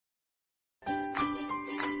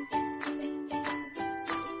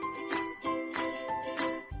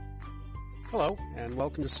Hello, and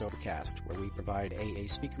welcome to Sobercast, where we provide AA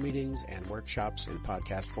speaker meetings and workshops in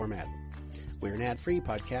podcast format. We're an ad-free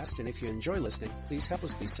podcast, and if you enjoy listening, please help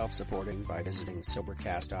us be self-supporting by visiting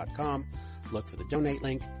Sobercast.com, look for the donate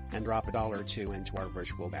link, and drop $1 or $2 into our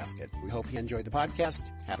virtual basket. We hope you enjoyed the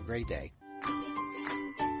podcast. Have a great day.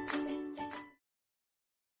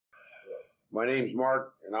 My name's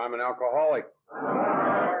Mark, and I'm an alcoholic.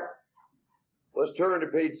 Let's turn to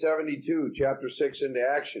page 72, chapter 6, Into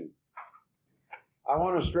Action. I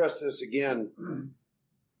want to stress this again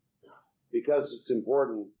because it's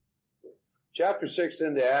important. Chapter 6,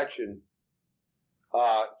 Into Action,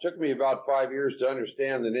 took me about 5 years to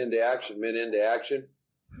understand that into action meant into action.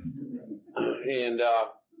 And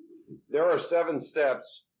there are 7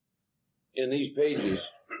 steps in these pages,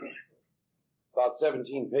 about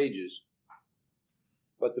 17 pages.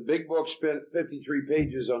 But the big book spent 53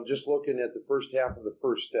 pages on just looking at the first half of the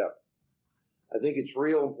first step. I think it's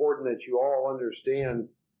real important that you all understand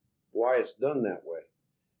why it's done that way.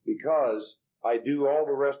 Because I do all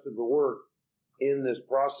the rest of the work in this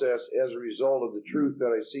process as a result of the truth that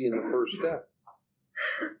I see in the first step.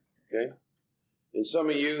 Okay? And some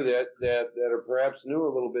of you that are perhaps new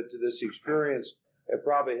a little bit to this experience have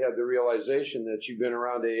probably had the realization that you've been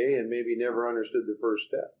around AA and maybe never understood the first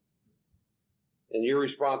step. And your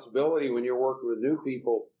responsibility when you're working with new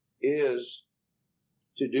people is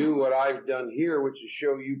to do what I've done here, which is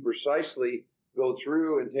show you precisely, go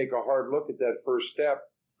through and take a hard look at that first step,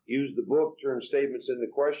 use the book, turn statements into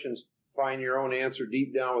questions, find your own answer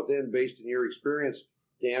deep down within based on your experience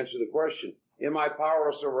to answer the question. Am I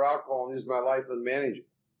powerless over alcohol and is my life unmanageable?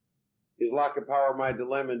 Is lack of power my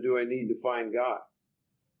dilemma and do I need to find God?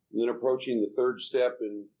 And then approaching the third step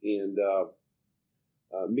and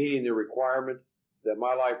meeting the requirement that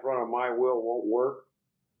my life run on my will won't work.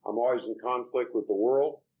 I'm always in conflict with the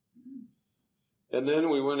world. And then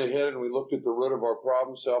we went ahead and we looked at the root of our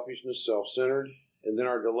problem, selfishness, self-centered. And then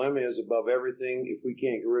our dilemma is above everything. If we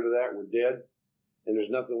can't get rid of that, we're dead. And there's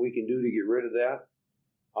nothing we can do to get rid of that.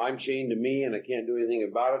 I'm chained to me and I can't do anything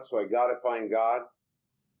about it, so I gotta find God.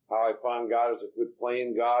 How I find God is I quit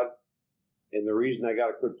playing God. And the reason I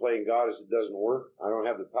gotta quit playing God is it doesn't work. I don't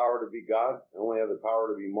have the power to be God. I only have the power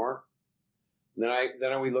to be Mark.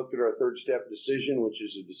 Then we looked at our third step decision, which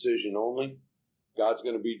is a decision only. God's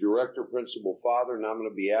going to be director, principal, father, and I'm going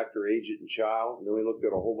to be actor, agent, and child. And then we looked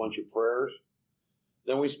at a whole bunch of prayers.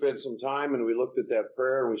 Then we spent some time and we looked at that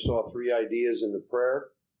prayer and we saw 3 ideas in the prayer.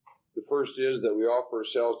 The first is that we offer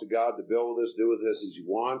ourselves to God to build with us, do with us as He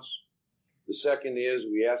wants. The second is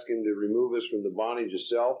we ask Him to remove us from the bondage of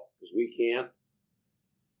self, because we can't.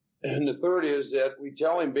 And the third is that we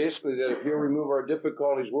tell Him basically that if He'll remove our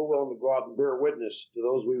difficulties, we're willing to go out and bear witness to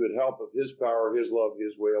those we would help of His power, His love,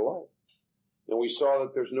 His way of life. And we saw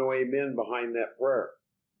that there's no amen behind that prayer.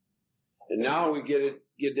 And now we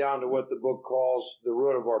get down to what the book calls the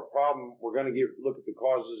root of our problem. We're going to look at the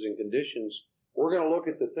causes and conditions. We're going to look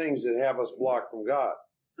at the things that have us blocked from God.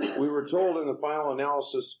 We were told in the final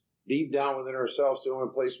analysis, deep down within ourselves, the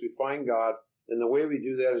only place we find God, and the way we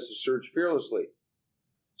do that is to search fearlessly.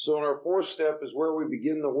 So in our fourth step is where we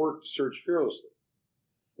begin the work to search fearlessly.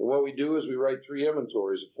 And what we do is we write 3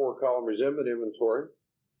 inventories, a 4-column resentment inventory.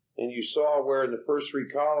 And you saw where in the first 3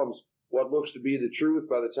 columns, what looks to be the truth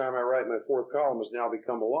by the time I write my 4th column has now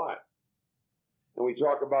become a lie. And we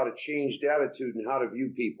talk about a changed attitude and how to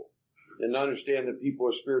view people. And understand that people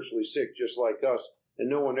are spiritually sick just like us. And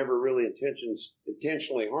no one ever really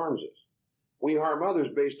intentionally harms us. We harm others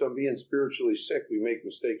based on being spiritually sick. We make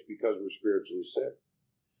mistakes because we're spiritually sick.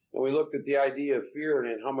 And we looked at the idea of fear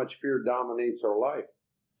and how much fear dominates our life.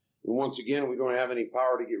 And once again, we don't have any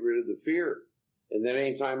power to get rid of the fear. And then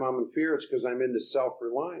anytime I'm in fear, it's because I'm into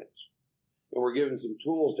self-reliance. And we're given some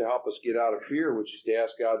tools to help us get out of fear, which is to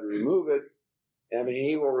ask God to remove it. And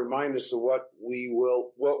He will remind us of what we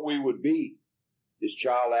would be, His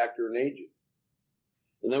child, actor, and agent.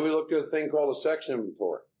 And then we looked at a thing called a sex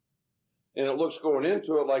inventory. And it looks going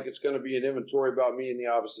into it like it's going to be an inventory about me and the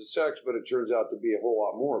opposite sex, but it turns out to be a whole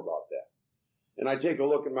lot more about that. And I take a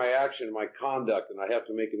look at my action, my conduct, and I have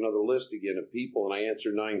to make another list again of people, and I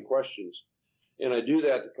answer 9 questions. And I do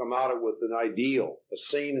that to come out with an ideal, a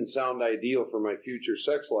sane and sound ideal for my future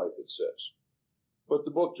sex life, it says. But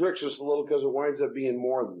the book tricks us a little because it winds up being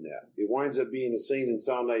more than that. It winds up being a sane and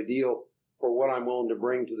sound ideal for what I'm willing to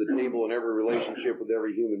bring to the table in every relationship with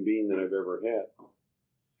every human being that I've ever had.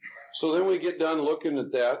 So then we get done looking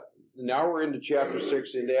at that. Now we're into chapter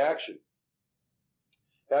 6, Into Action.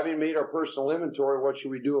 Having made our personal inventory, what should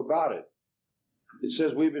we do about it? It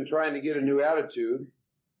says we've been trying to get a new attitude.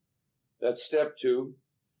 That's step 2.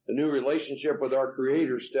 A new relationship with our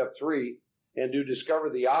Creator, step 3. and to discover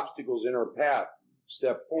the obstacles in our path.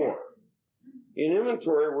 Step 4. In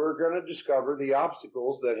inventory, we're going to discover the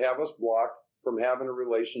obstacles that have us blocked from having a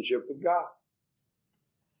relationship with God.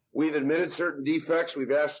 We've admitted certain defects.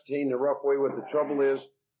 We've ascertained the rough way what the trouble is.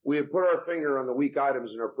 We have put our finger on the weak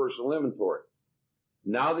items in our personal inventory.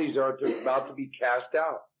 Now these are about to be cast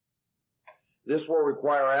out. This will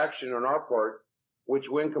require action on our part, which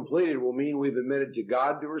when completed will mean we've admitted to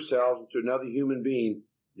God, to ourselves, and to another human being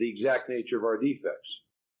the exact nature of our defects.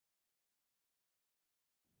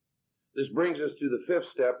 This brings us to the 5th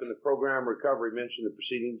step in the program recovery mentioned in the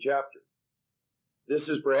preceding chapter. This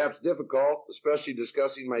is perhaps difficult, especially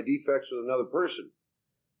discussing my defects with another person.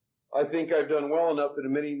 I think I've done well enough in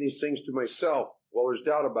admitting these things to myself. Well, there's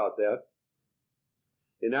doubt about that.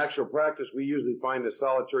 In actual practice, we usually find a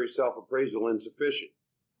solitary self-appraisal insufficient.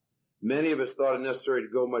 Many of us thought it necessary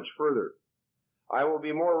to go much further. I will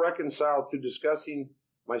be more reconciled to discussing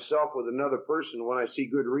myself with another person when I see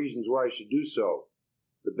good reasons why I should do so.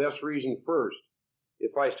 The best reason first.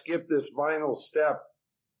 If I skip this final step,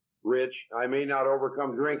 Rich, I may not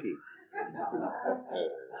overcome drinking.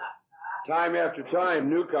 Time after time,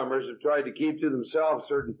 newcomers have tried to keep to themselves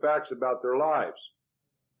certain facts about their lives.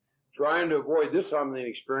 Trying to avoid this humbling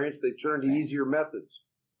experience, they turn to easier methods.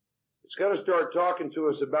 It's got to start talking to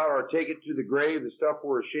us about our take it to the grave, the stuff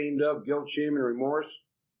we're ashamed of, guilt, shame, and remorse.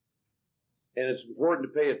 And it's important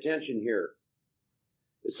to pay attention here.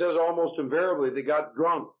 It says almost invariably they got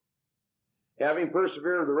drunk. Having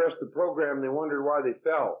persevered the rest of the program, they wondered why they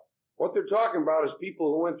fell. What they're talking about is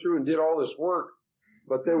people who went through and did all this work,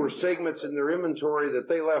 but there were segments in their inventory that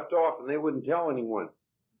they left off and they wouldn't tell anyone.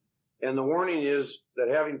 And the warning is that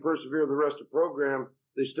having persevered the rest of the program,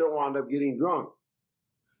 they still wound up getting drunk.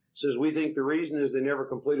 It says we think the reason is they never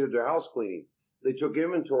completed their house cleaning. They took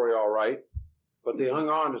inventory all right, but they hung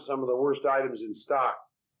on to some of the worst items in stock.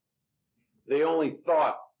 They only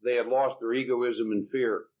thought they had lost their egoism and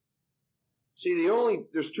fear. See,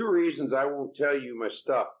 there's 2 reasons I won't tell you my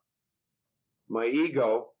stuff. My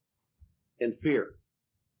ego and fear.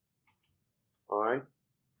 Alright?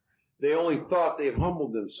 They only thought they had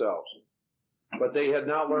humbled themselves. But they had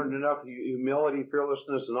not learned enough humility,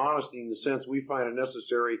 fearlessness, and honesty in the sense we find it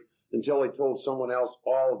necessary until they told someone else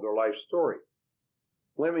all of their life story.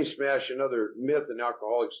 Let me smash another myth in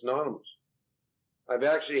Alcoholics Anonymous. I've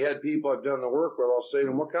actually had people I've done the work with, I'll say to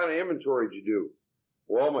them, what kind of inventory did you do?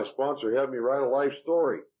 Well, my sponsor had me write a life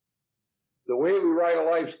story. The way we write a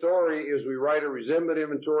life story is we write a resentment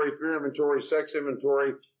inventory, fear inventory, sex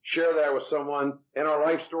inventory, share that with someone, and our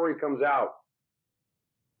life story comes out.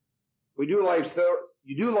 You do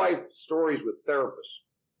life stories with therapists.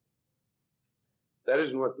 That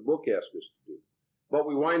isn't what the book asks us to do. But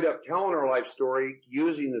we wind up telling our life story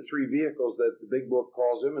using the 3 vehicles that the big book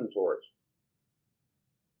calls inventories.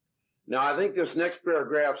 Now, I think this next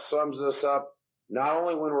paragraph sums us up not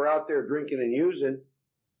only when we're out there drinking and using,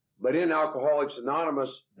 but in Alcoholics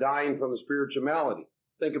Anonymous, dying from the spiritual malady.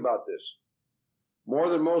 Think about this. More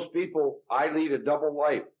than most people, I lead a double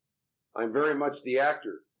life. I'm very much the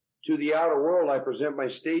actor. To the outer world, I present my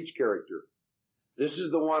stage character. This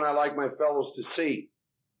is the one I like my fellows to see.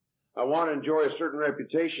 I want to enjoy a certain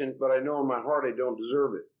reputation, but I know in my heart I don't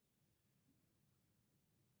deserve it.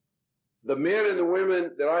 The men and the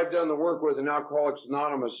women that I've done the work with in Alcoholics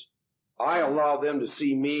Anonymous, I allow them to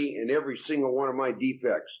see me in every single one of my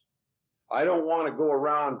defects. I don't want to go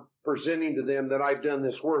around presenting to them that I've done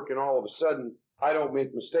this work and all of a sudden I don't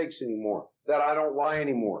make mistakes anymore, that I don't lie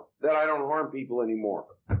anymore, that I don't harm people anymore.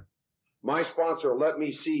 My sponsor let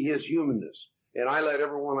me see his humanness, and I let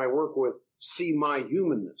everyone I work with see my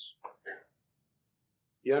humanness.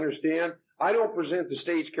 You understand? I don't present the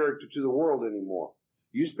stage character to the world anymore.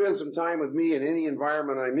 You spend some time with me in any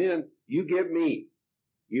environment I'm in, you get me.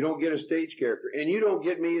 You don't get a stage character. And you don't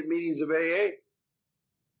get me at meetings of AA.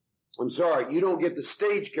 I'm sorry, you don't get the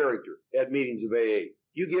stage character at meetings of AA.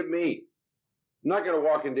 You get me. I'm not going to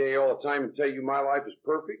walk into AA all the time and tell you my life is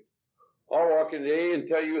perfect. I'll walk into AA and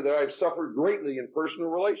tell you that I've suffered greatly in personal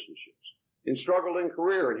relationships, and struggled in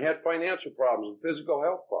career, and had financial problems and physical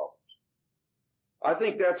health problems. I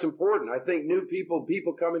think that's important. I think new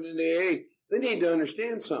people coming into AA, they need to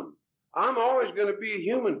understand something. I'm always going to be a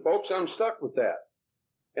human, folks. I'm stuck with that.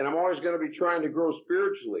 And I'm always going to be trying to grow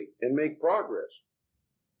spiritually and make progress.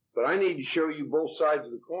 But I need to show you both sides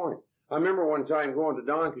of the coin. I remember one time going to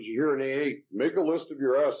Don, because you hear in AA, make a list of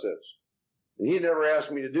your assets. And he never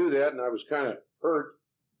asked me to do that, and I was kind of hurt.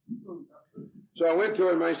 So I went to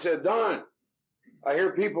him and I said, Don, I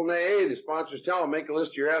hear people in AA, the sponsors tell them, make a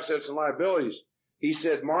list of your assets and liabilities. He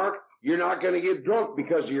said, Mark, you're not going to get drunk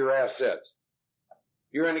because of your assets.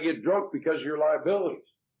 You're going to get drunk because of your liabilities.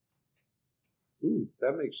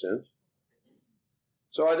 That makes sense.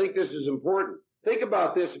 So I think this is important. Think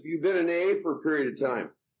about this if you've been in AA for a period of time.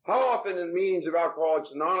 How often in meetings of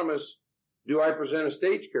Alcoholics Anonymous do I present a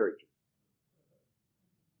stage character?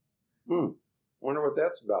 Wonder what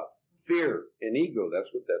that's about. Fear and ego, that's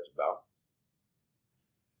what that's about.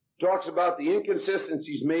 Talks about the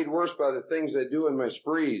inconsistencies made worse by the things I do in my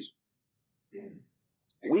sprees.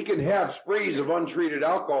 We can have sprees of untreated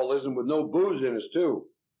alcoholism with no booze in us too.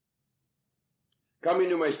 Coming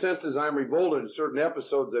to my senses, I'm revolted at certain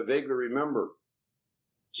episodes I vaguely remember.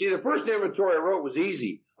 See, the first inventory I wrote was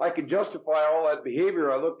easy. I could justify all that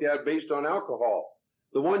behavior I looked at based on alcohol.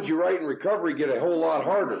 The ones you write in recovery get a whole lot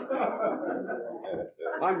harder.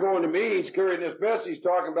 I'm going to meetings carrying this message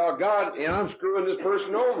talking about God, and I'm screwing this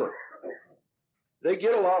person over. They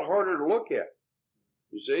get a lot harder to look at.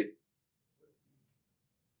 You see?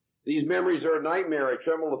 These memories are a nightmare. I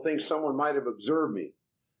tremble to think someone might have observed me.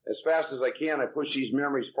 As fast as I can, I push these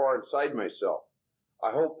memories far inside myself.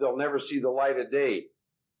 I hope they'll never see the light of day.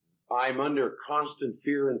 I'm under constant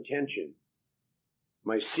fear and tension.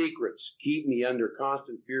 My secrets keep me under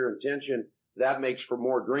constant fear and tension. That makes for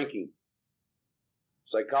more drinking.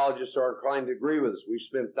 Psychologists are inclined to agree with us. We've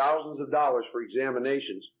spent thousands of dollars for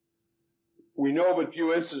examinations. We know of a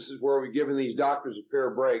few instances where we've given these doctors a fair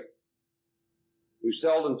break. We've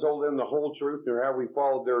seldom told them the whole truth, nor have we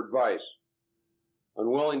followed their advice.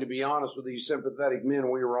 Unwilling to be honest with these sympathetic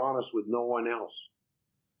men, we were honest with no one else.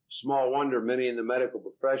 Small wonder many in the medical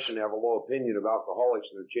profession have a low opinion of alcoholics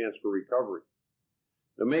and their chance for recovery.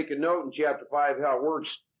 Now make a note in chapter 5 how it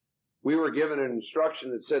works. We were given an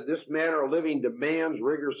instruction that said this manner of living demands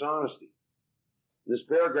rigorous honesty. This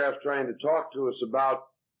paragraph's trying to talk to us about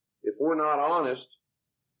if we're not honest,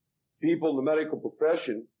 people in the medical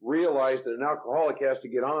profession realize that an alcoholic has to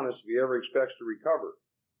get honest if he ever expects to recover.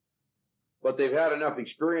 But they've had enough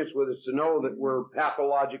experience with us to know that we're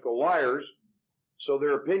pathological liars, so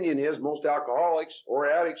their opinion is most alcoholics or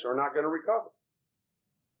addicts are not going to recover.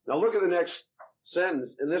 Now look at the next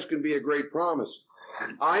sentence, and this can be a great promise.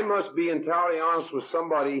 I must be entirely honest with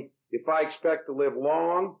somebody if I expect to live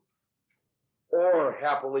long or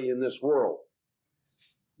happily in this world.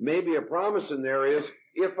 Maybe a promise in there is,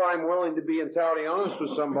 if I'm willing to be entirely honest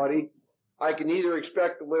with somebody, I can either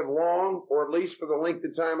expect to live long or at least for the length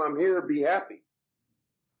of time I'm here, be happy.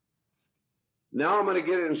 Now I'm going to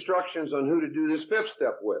get instructions on who to do this fifth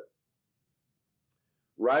step with.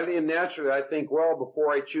 Rightly and naturally, I think well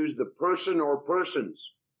before I choose the person or persons,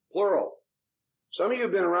 plural. Some of you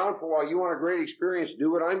have been around for a while. You want a great experience.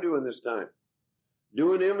 Do what I'm doing this time.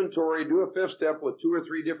 Do an inventory. Do a fifth step with 2 or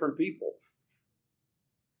 3 different people.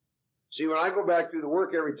 See, when I go back through the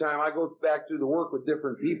work every time, I go back through the work with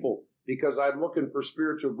different people because I'm looking for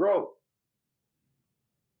spiritual growth.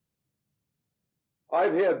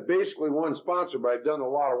 I've had basically one sponsor, but I've done a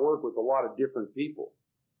lot of work with a lot of different people.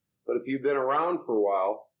 But if you've been around for a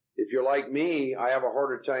while, if you're like me, I have a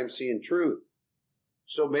harder time seeing truth.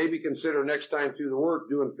 So maybe consider next time through the work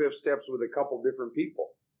doing fifth steps with a couple different people,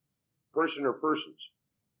 person or persons.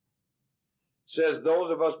 It says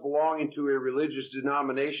those of us belonging to a religious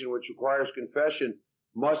denomination which requires confession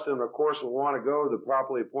must and of course will want to go to the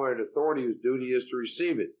properly appointed authority whose duty is to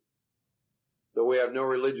receive it. Though we have no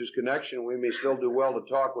religious connection, we may still do well to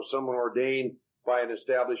talk with someone ordained by an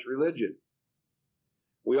established religion.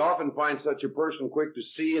 We often find such a person quick to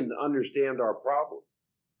see and understand our problem.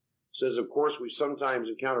 It says, of course, we sometimes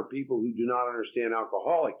encounter people who do not understand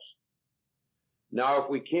alcoholics. Now, if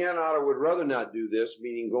we cannot or would rather not do this,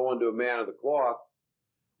 meaning go into a man of the cloth,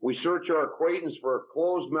 we search our acquaintance for a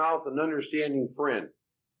closed mouth and understanding friend.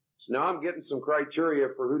 So now I'm getting some criteria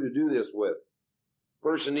for who to do this with.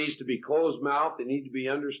 Person needs to be closed mouth. They need to be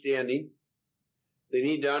understanding. They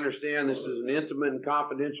need to understand this is an intimate and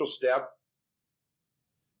confidential step.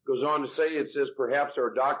 Goes on to say, it says, perhaps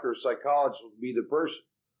our doctor or psychologist will be the person.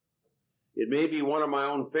 It may be one of my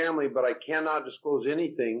own family, but I cannot disclose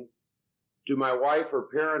anything to my wife or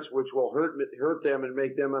parents which will hurt them and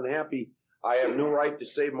make them unhappy. I have no right to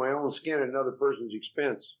save my own skin at another person's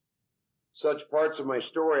expense. Such parts of my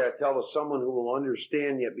story I tell to someone who will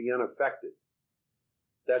understand yet be unaffected.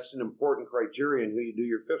 That's an important criterion who you do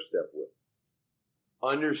your fifth step with.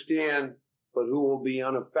 Understand, but who will be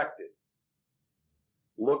unaffected.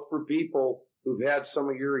 Look for people who've had some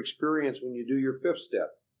of your experience when you do your fifth step.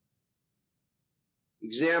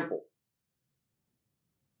 Example.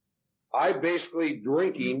 I basically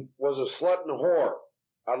drinking was a slut and a whore.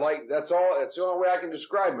 That's the only way I can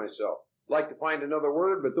describe myself. I'd like to find another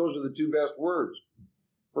word, but those are the 2 best words.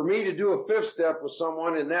 For me to do a fifth step with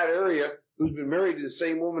someone in that area who's been married to the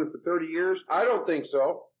same woman for 30 years, I don't think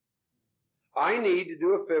so. I need to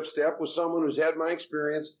do a fifth step with someone who's had my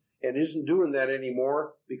experience and isn't doing that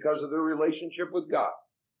anymore because of their relationship with God.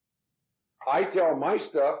 I tell my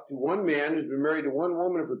stuff to one man who's been married to one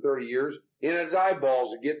woman for 30 years, and his eyeballs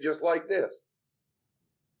would get just like this.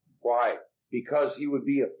 Why? Because he would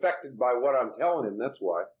be affected by what I'm telling him, that's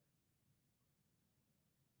why.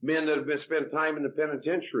 Men that have spent time in the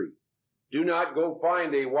penitentiary, do not go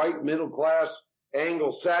find a white middle-class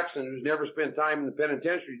Anglo-Saxon who's never spent time in the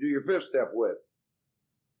penitentiary to do your fifth step with.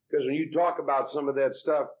 Because when you talk about some of that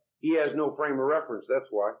stuff, he has no frame of reference, that's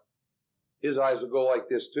why. His eyes will go like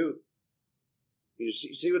this too. You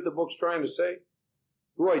see what the book's trying to say?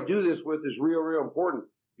 Who I do this with is real, real important.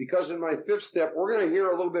 Because in my fifth step, we're going to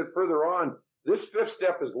hear a little bit further on, this fifth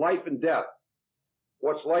step is life and death.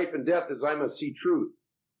 What's life and death is I must see truth.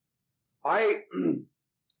 I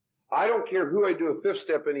don't care who I do a fifth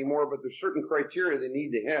step anymore, but there's certain criteria they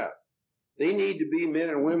need to have. They need to be men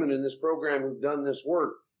and women in this program who've done this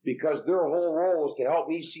work, because their whole role is to help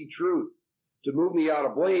me see truth, to move me out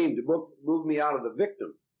of blame, to move me out of the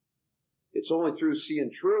victim. It's only through seeing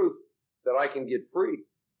truth that I can get free.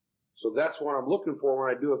 So that's what I'm looking for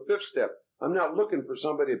when I do a fifth step. I'm not looking for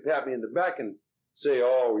somebody to pat me in the back and say,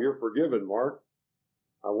 oh, you're forgiven, Mark.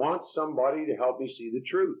 I want somebody to help me see the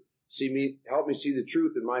truth. Help me see the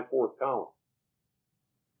truth in my fourth column.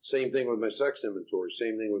 Same thing with my sex inventory.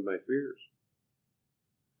 Same thing with my fears.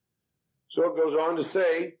 So it goes on to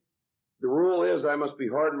say, the rule is I must be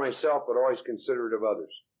hard on myself, but always considerate of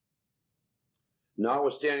others.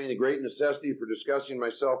 Notwithstanding the great necessity for discussing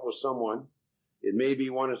myself with someone, it may be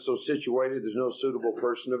one is so situated there's no suitable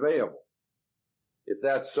person available. If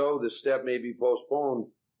that's so, this step may be postponed.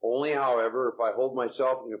 Only, however, if I hold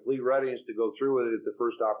myself in complete readiness to go through with it at the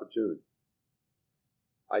first opportunity.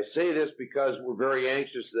 I say this because we're very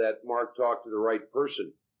anxious that Mark talk to the right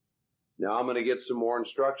person. Now I'm going to get some more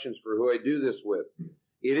instructions for who I do this with.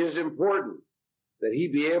 It is important that he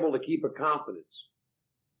be able to keep a confidence,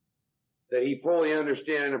 that he fully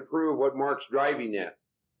understand and approve what Mark's driving at,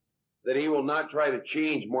 that he will not try to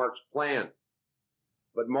change Mark's plan.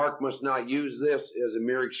 But Mark must not use this as a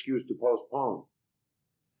mere excuse to postpone.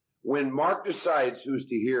 When Mark decides who's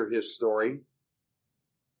to hear his story,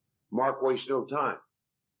 Mark wastes no time.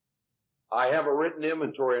 I have a written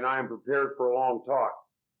inventory and I am prepared for a long talk.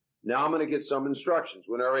 Now I'm going to get some instructions.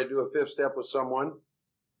 Whenever I do a fifth step with someone,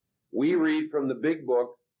 we read from the big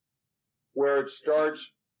book where it starts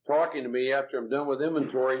talking to me after I'm done with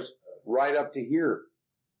inventories right up to here.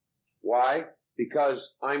 Why? Because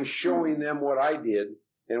I'm showing them what I did,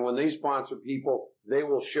 and when they sponsor people, they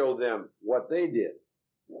will show them what they did.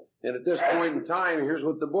 And at this point in time, here's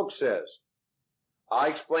what the book says. I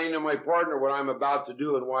explain to my partner what I'm about to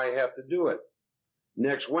do and why I have to do it.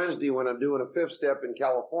 Next Wednesday, when I'm doing a fifth step in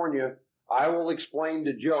California, I will explain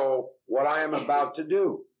to Joe what I am about to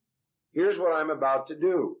do. Here's what I'm about to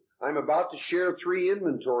do. I'm about to share 3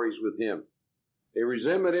 inventories with him. A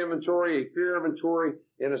resentment inventory, a fear inventory,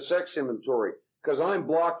 and a sex inventory. Because I'm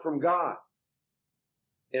blocked from God.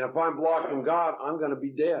 And if I'm blocked from God, I'm going to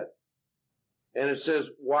be dead. And it says,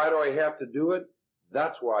 why do I have to do it?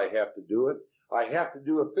 That's why I have to do it. I have to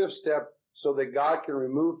do a fifth step so that God can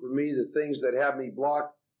remove from me the things that have me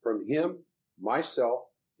blocked from Him, myself,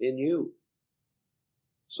 and you.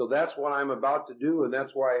 So that's what I'm about to do, and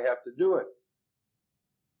that's why I have to do it.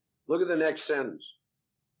 Look at the next sentence.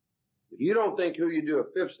 If you don't think who you do a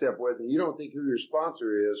fifth step with, and you don't think who your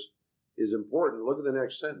sponsor is important, look at the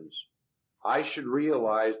next sentence. I should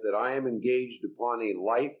realize that I am engaged upon a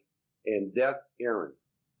life and death errand.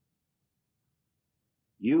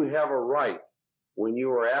 You have a right, when you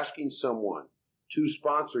are asking someone to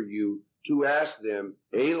sponsor you, to ask them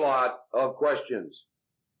a lot of questions.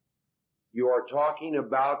 You are talking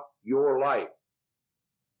about your life.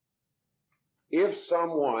 If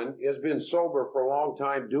someone has been sober for a long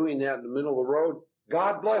time doing that in the middle of the road,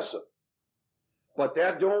 God bless them. But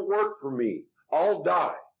that don't work for me. I'll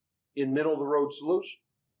die in middle of the road solution.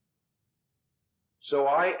 So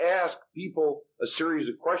I ask people a series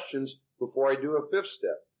of questions before I do a fifth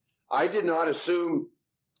step. I did not assume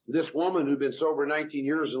this woman who'd been sober 19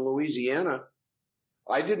 years in Louisiana,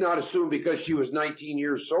 I did not assume because she was 19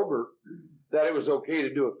 years sober that it was okay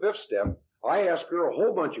to do a fifth step. I asked her a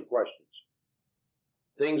whole bunch of questions.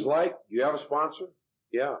 Things like, do you have a sponsor?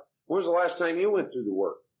 Yeah. When was the last time you went through the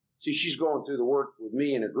work? See, she's going through the work with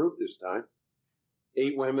me in a group this time.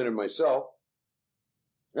 8 women and myself.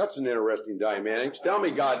 That's an interesting dynamic. Tell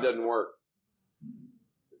me God doesn't work.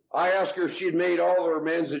 I asked her if she had made all her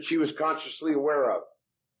amends that she was consciously aware of.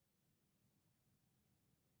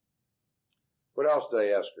 What else did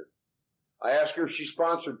I ask her? I asked her if she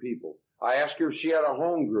sponsored people. I asked her if she had a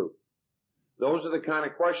home group. Those are the kind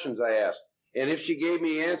of questions I ask. And if she gave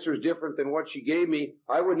me answers different than what she gave me,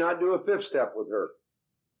 I would not do a fifth step with her.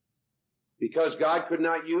 Because God could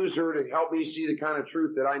not use her to help me see the kind of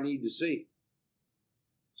truth that I need to see.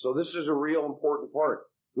 So this is a real important part.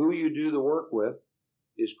 Who you do the work with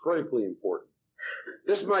is critically important.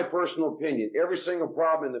 This is my personal opinion. Every single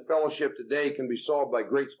problem in the fellowship today can be solved by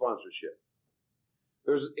great sponsorship.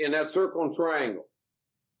 There's in that circle and triangle.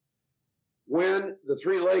 When the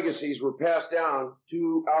three legacies were passed down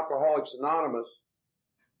to Alcoholics Anonymous,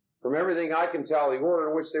 from everything I can tell, the order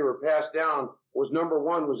in which they were passed down was number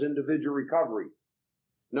 1 was individual recovery.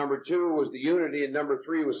 Number 2 was the unity, and number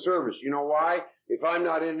 3 was service. You know why? If I'm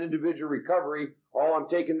not in individual recovery, all I'm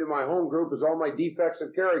taking to my home group is all my defects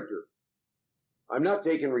of character. I'm not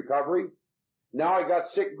taking recovery. Now I got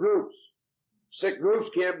sick groups. Sick groups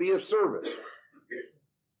can't be of service.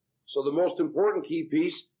 So the most important key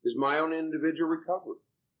piece is my own individual recovery.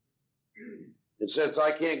 And since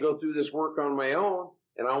I can't go through this work on my own,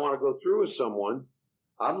 and I want to go through with someone,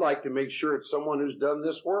 I'd like to make sure it's someone who's done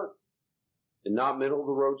this work and not middle of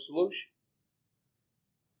the road solution.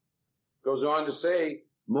 Goes on to say,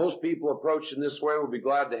 most people approached in this way will be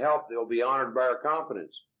glad to help. They'll be honored by our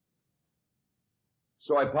confidence.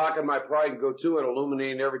 So I pocket my pride and go to it,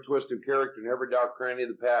 illuminating every twist of character and every dark cranny of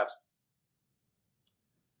the past.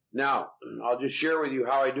 Now, I'll just share with you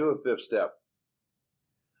how I do a fifth step.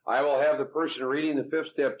 I will have the person reading the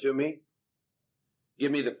fifth step to me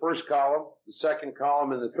give me the first column, the second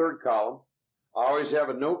column, and the third column. I always have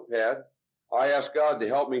a notepad. I ask God to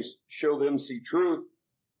help me show them see truth.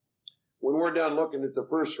 When we're done looking at the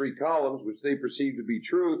first 3 columns, which they perceive to be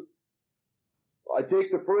truth, I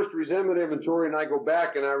take the first resentment inventory and I go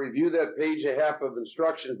back and I review that page and a half of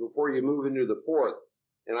instructions before you move into the fourth.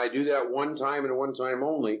 And I do that one time and one time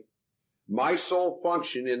only. My sole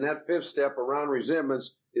function in that fifth step around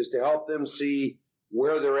resentments is to help them see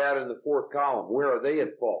where they're at in the fourth column. Where are they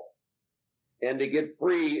at fault? And to get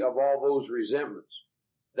free of all those resentments.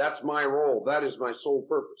 That's my role. That is my sole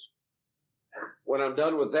purpose. When I'm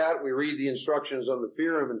done with that, we read the instructions on the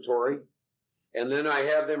fear inventory, and then I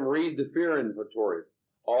have them read the fear inventory.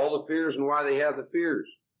 All the fears and why they have the fears.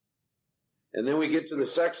 And then we get to the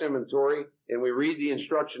sex inventory, and we read the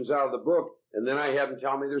instructions out of the book, and then I have them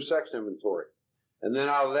tell me their sex inventory. And then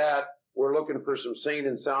out of that, we're looking for some sane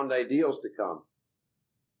and sound ideals to come.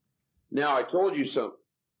 Now, I told you something.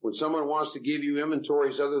 When someone wants to give you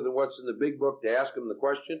inventories other than what's in the big book, to ask them the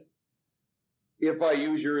question, if I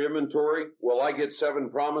use your inventory, will I get 7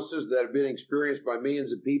 promises that have been experienced by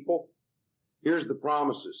millions of people? Here's the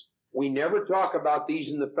promises. We never talk about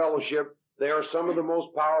these in the fellowship. They are some of the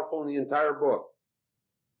most powerful in the entire book.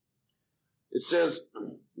 It says,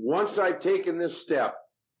 once I've taken this step,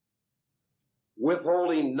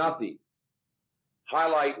 withholding nothing.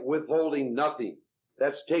 Highlight withholding nothing.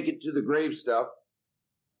 That's take it to the grave stuff.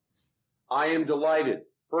 I am delighted.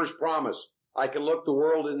 First promise, I can look the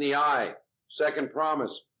world in the eye. Second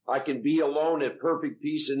promise, I can be alone at perfect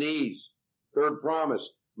peace and ease. Third promise,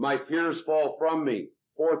 my fears fall from me.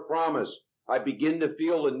 Fourth promise, I begin to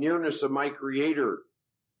feel the nearness of my Creator.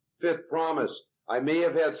 Fifth promise, I may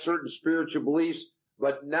have had certain spiritual beliefs,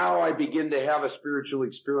 but now I begin to have a spiritual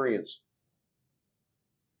experience.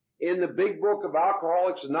 In the big book of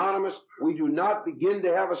Alcoholics Anonymous, we do not begin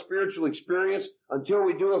to have a spiritual experience until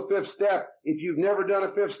we do a fifth step. If you've never done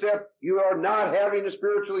a fifth step, you are not having a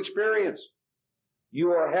spiritual experience.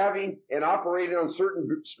 You are having and operating on certain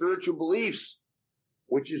spiritual beliefs,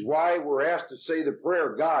 which is why we're asked to say the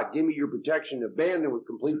prayer, God, give me your protection, abandon with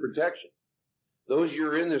complete protection. Those of you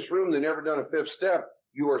who are in this room that never done a fifth step,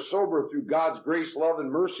 you are sober through God's grace, love,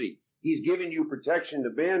 and mercy. He's giving you protection,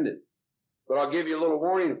 abandon. But I'll give you a little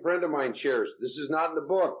warning. A friend of mine shares. This is not in the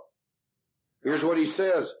book. Here's what he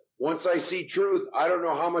says. Once I see truth, I don't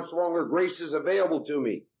know how much longer grace is available to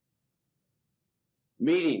me.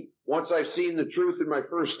 Meaning, once I've seen the truth in my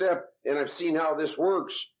first step and I've seen how this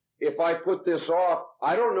works, if I put this off,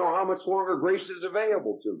 I don't know how much longer grace is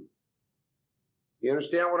available to me. You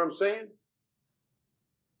understand what I'm saying?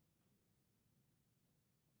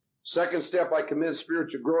 Second step, I commence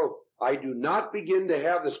spiritual growth. I do not begin to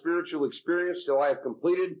have the spiritual experience till I have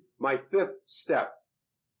completed my fifth step.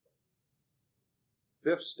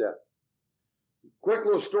 Fifth step. Quick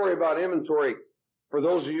little story about inventory for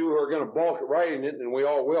those of you who are going to balk at writing it, and we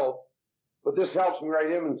all will. But this helps me write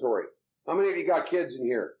inventory. How many of you got kids in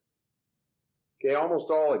here? Okay, almost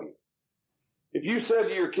all of you. If you said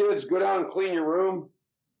to your kids, go down and clean your room,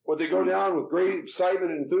 would they go down with great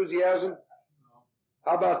excitement and enthusiasm?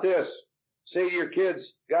 How about this? Say to your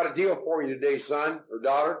kids, got a deal for you today, son or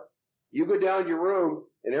daughter. You go down to your room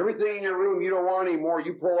and everything in your room you don't want anymore,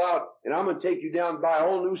 you pull out, and I'm going to take you down and buy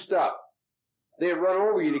all new stuff. They run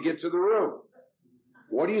over you to get to the room.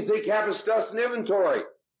 What do you think happens to us in inventory?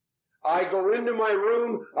 I go into my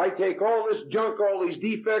room, I take all this junk, all these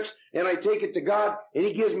defects, and I take it to God, and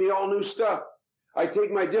He gives me all new stuff. I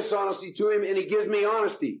take my dishonesty to Him, and He gives me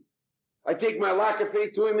honesty. I take my lack of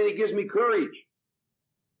faith to Him, and He gives me courage.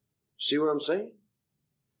 See what I'm saying?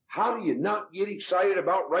 How do you not get excited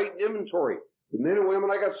about writing inventory? The men and women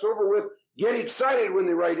I got sober with get excited when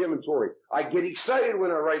they write inventory. I get excited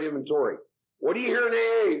when I write inventory. What do you hear in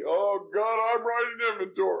AA? Oh, God, I'm writing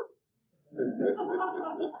inventory.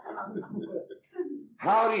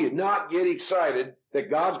 How do you not get excited that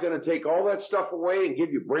God's going to take all that stuff away and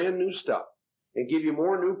give you brand new stuff and give you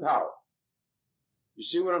more new power? You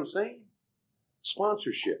see what I'm saying?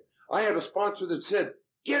 Sponsorship. I had a sponsor that said,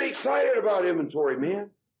 get excited about inventory, man.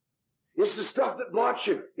 It's the stuff that blocks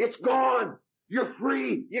you. It's gone. You're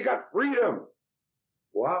free. You got freedom.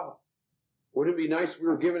 Wow. Wouldn't it be nice if we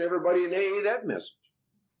were giving everybody in AA that message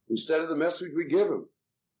instead of the message we give them?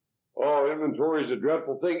 Oh, inventory is a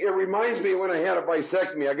dreadful thing. It reminds me when I had a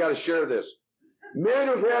vasectomy. I got to share this. Men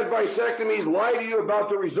who've had vasectomies lie to you about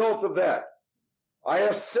the results of that. I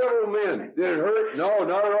asked several men, did it hurt? No,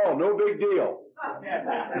 not at all. No big deal.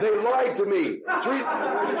 They lied to me.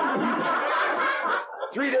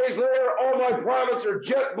 3 days later, all my privates are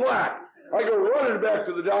jet black. I go running back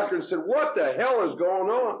to the doctor and said, what the hell is going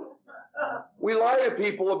on? We lie to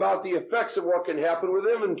people about the effects of what can happen with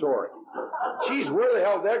inventory. Geez, where the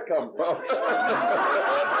hell did that come from?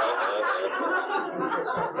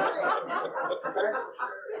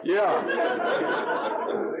 Yeah.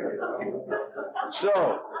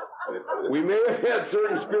 So, we may have had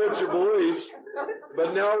certain spiritual beliefs,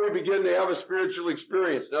 but now we begin to have a spiritual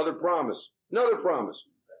experience. Another promise. Another promise.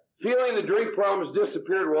 Feeling the drink problem has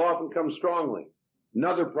disappeared will often come strongly.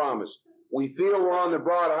 Another promise. We feel we're on the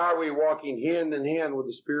broad highway walking hand in hand with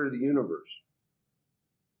the Spirit of the universe.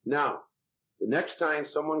 Now, the next time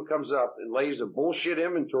someone comes up and lays a bullshit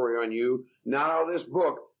inventory on you, not out of this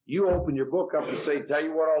book, you open your book up and say, tell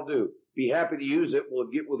you what I'll do. Be happy to use it.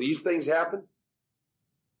 Will these things happen?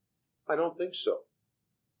 I don't think so.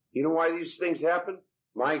 You know why these things happen?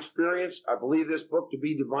 My experience, I believe this book to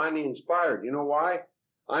be divinely inspired. You know why?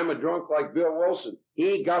 I'm a drunk like Bill Wilson. He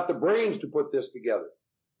ain't got the brains to put this together.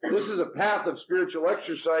 This is a path of spiritual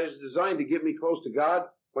exercise designed to get me close to God,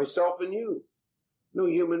 myself, and you. No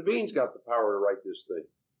human being's got the power to write this thing.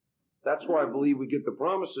 That's why I believe we get the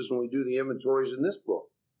promises when we do the inventories in this book.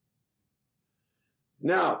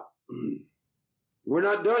 Now, we're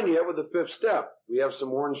not done yet with the fifth step. We have some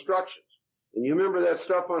more instructions. And you remember that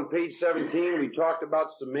stuff on page 17? We talked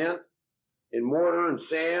about cement and mortar and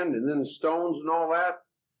sand and then stones and all that.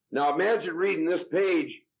 Now imagine reading this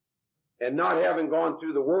page and not having gone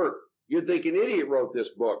through the work. You'd think an idiot wrote this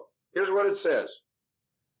book. Here's what it says.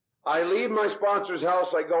 I leave my sponsor's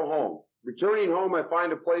house, I go home. Returning home, I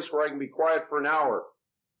find a place where I can be quiet for an hour.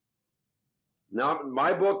 Now,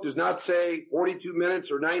 my book does not say 42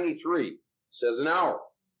 minutes or 93. It says an hour.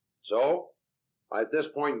 So, at this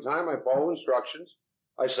point in time, I follow instructions.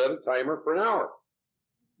 I set a timer for an hour.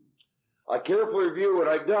 I carefully review what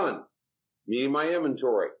I've done, meaning my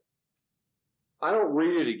inventory. I don't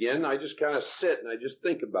read it again. I just kind of sit and I just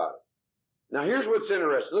think about it. Now, here's what's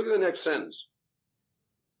interesting. Look at the next sentence.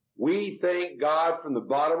 We thank God from the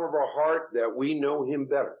bottom of our heart that we know Him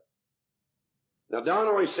better. Now, Don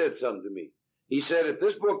always said something to me. He said, if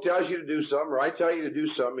this book tells you to do something, or I tell you to do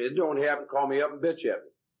something, it don't happen, call me up and bitch at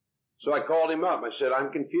me. So I called him up. I said,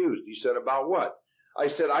 I'm confused. He said, about what? I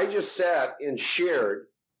said, I just sat and shared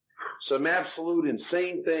some absolute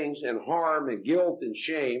insane things and harm and guilt and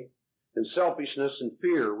shame and selfishness and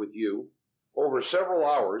fear with you over several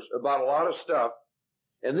hours about a lot of stuff.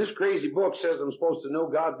 And this crazy book says I'm supposed to know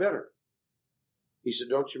God better. He said,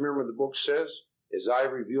 don't you remember the book says, as I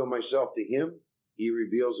reveal myself to Him, He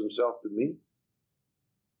reveals Himself to me?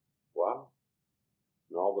 Wow.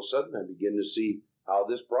 And all of a sudden I begin to see how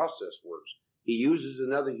this process works. He uses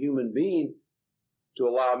another human being to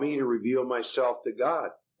allow me to reveal myself to God.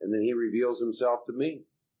 And then He reveals Himself to me.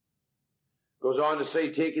 Goes on to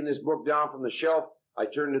say, taking this book down from the shelf, I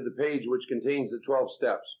turn to the page which contains the 12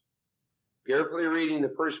 steps. Carefully reading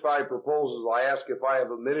the first 5 proposals, I ask if I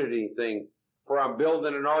have omitted anything, for I'm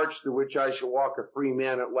building an arch through which I shall walk a free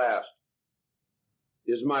man at last.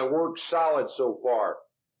 Is my work solid so far?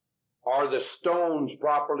 Are the stones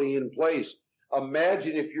properly in place?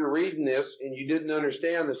 Imagine if you're reading this and you didn't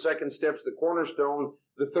understand the second step's the cornerstone,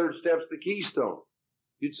 the third step's the keystone.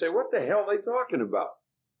 You'd say, what the hell are they talking about?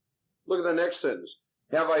 Look at the next sentence.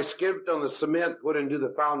 Have I skipped on the cement put into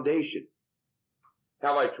the foundation?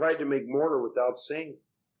 have I tried to make mortar without sin?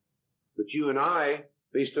 But you and I,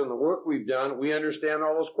 based on the work we've done, we understand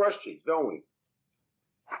all those questions, don't we?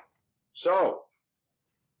 So,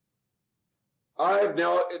 I've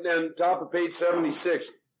now, and then top of page 76,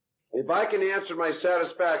 if I can answer my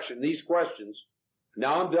satisfaction these questions,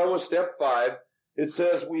 now I'm done with step 5. It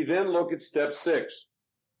says we then look at step 6.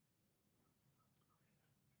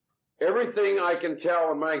 Everything I can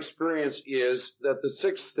tell in my experience is that the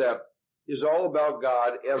 6th step is all about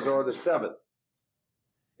God, as are the 7th.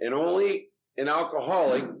 And only an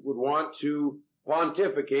alcoholic would want to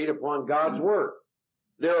pontificate upon God's Word.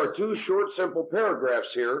 There are 2 short, simple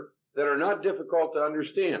paragraphs here that are not difficult to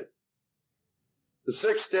understand. The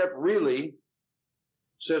 6th step really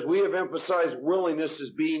says we have emphasized willingness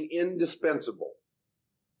as being indispensable.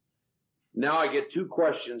 Now I get 2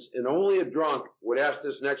 questions, and only a drunk would ask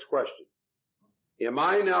this next question. Am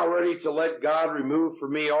I now ready to let God remove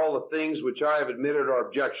from me all the things which I have admitted are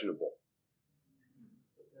objectionable?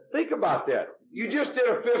 Think about that. You just did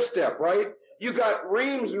a 5th step, right? You got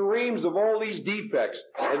reams and reams of all these defects,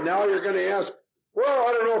 and now you're going to ask, well,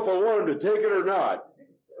 I don't know if I want him to take it or not,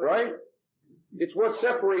 right? It's what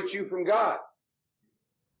separates you from God.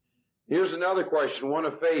 Here's another question, one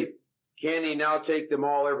of faith. Can he now take them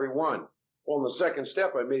all, every one? Well, in the 2nd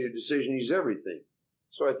step, I made a decision he's everything.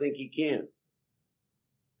 So I think he can.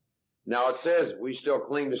 Now it says, if we still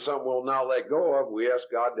cling to something we'll not let go of, we ask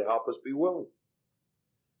God to help us be willing.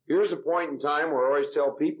 Here's a point in time where I always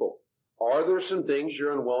tell people, are there some things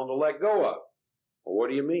you're unwilling to let go of? Well, what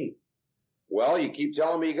do you mean? Well, you keep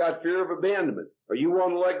telling me you got fear of abandonment. Are you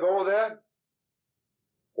willing to let go of that?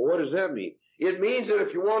 Well, what does that mean? It means that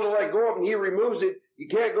if you want to let go of it and he removes it, you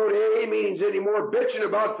can't go to AA meetings anymore bitching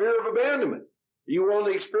about fear of abandonment. Are you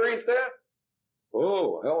willing to experience that?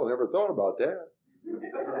 Oh, hell, I never thought about that.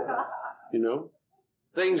 You know?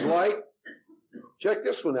 Things like, check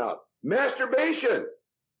this one out, masturbation.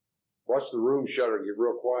 Watch the room shudder and get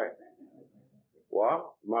real quiet.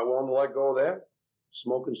 Wow, am I willing to let go of that?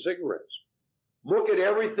 Smoking cigarettes. Look at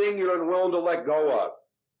everything you're unwilling to let go of.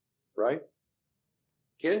 Right?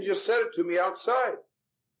 Ken just said it to me outside.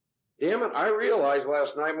 Damn it, I realized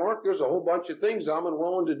last night, Mark, there's a whole bunch of things I'm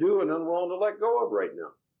unwilling to do and unwilling to let go of right now.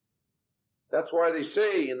 That's why they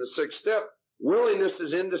say in the 6th step, willingness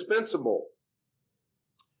is indispensable.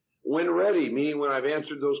 When ready, meaning when I've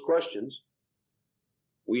answered those questions,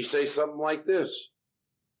 we say something like this.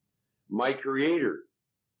 My Creator,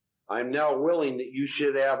 I'm now willing that you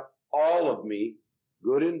should have all of me,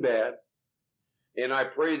 good and bad, and I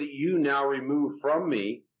pray that you now remove from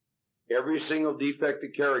me every single defect of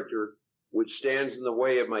character which stands in the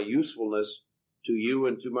way of my usefulness to you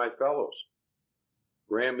and to my fellows.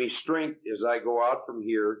 Grant me strength as I go out from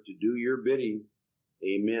here to do your bidding.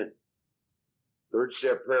 Amen. 3rd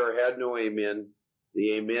step prayer had no amen.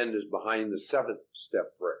 The amen is behind the 7th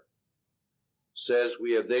step prayer. Says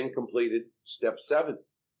we have then completed step 7.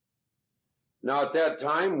 Now at that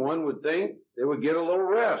time, one would think they would get a little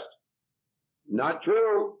rest. Not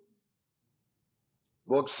true.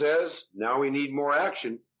 Book says now we need more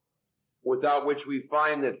action, without which we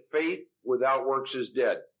find that faith without works is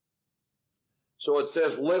dead. So it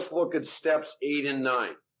says, let's look at steps 8 and 9.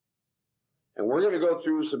 And we're going to go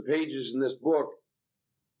through some pages in this book,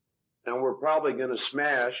 and we're probably going to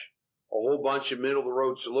smash a whole bunch of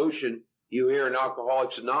middle-of-the-road solution you hear in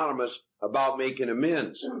Alcoholics Anonymous about making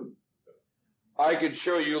amends. I could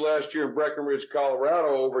show you last year in Breckenridge,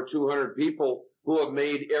 Colorado, over 200 people who have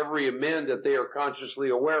made every amend that they are consciously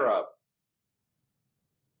aware of.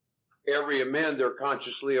 Every amend they're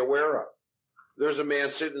consciously aware of. There's a man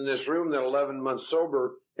sitting in this room that 11 months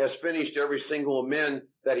sober has finished every single amend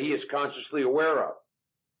that he is consciously aware of.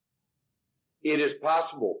 It is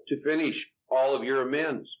possible to finish all of your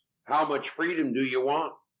amends. How much freedom do you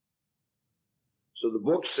want? So the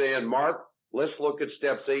book's saying, Mark, let's look at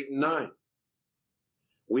steps 8 and 9.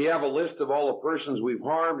 We have a list of all the persons we've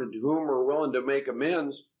harmed and to whom we're willing to make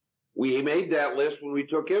amends. We made that list when we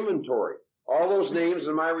took inventory. All those names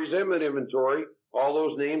in my resentment inventory, all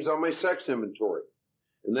those names on my sex inventory.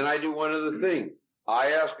 And then I do one other thing.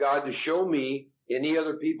 I ask God to show me any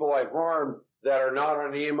other people I've harmed that are not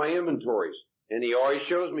on any of my inventories. And he always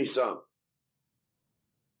shows me some.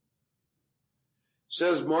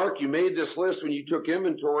 Says, Mark, you made this list when you took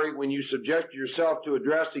inventory, when you subjected yourself to a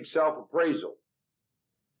drastic self-appraisal.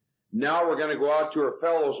 Now we're going to go out to our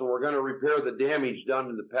fellows and we're going to repair the damage done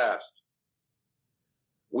in the past.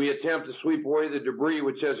 We attempt to sweep away the debris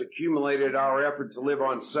which has accumulated our effort to live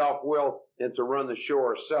on self-will and to run the show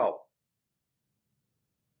ourselves.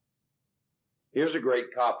 Here's a great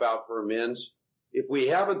cop-out for amends. If we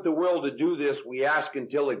haven't the will to do this, we ask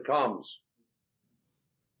until it comes.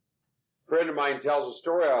 friend of mine tells a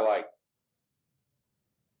story I like.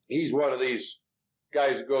 He's one of these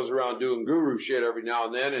guys that goes around doing guru shit every now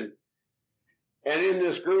and then, and in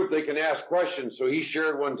this group they can ask questions. So he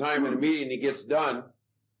shared one time in a meeting, he gets done,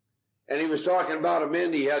 and he was talking about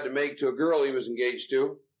amend he had to make to a girl he was engaged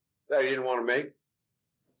to that he didn't want to make.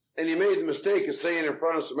 And he made the mistake of saying in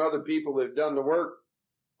front of some other people that had done the work,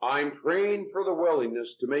 I'm praying for the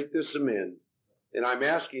willingness to make this amend, and I'm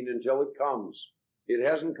asking until it comes. It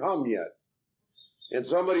hasn't come yet. And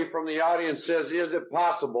somebody from the audience says, is it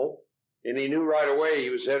possible? And he knew right away he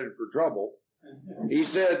was headed for trouble. He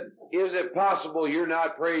said, is it possible you're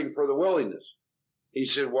not praying for the willingness? He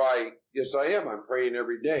said, why, yes I am. I'm praying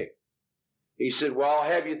every day. He said, well, I'll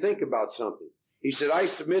have you think about something. He said, I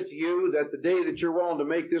submit to you that the day that you're willing to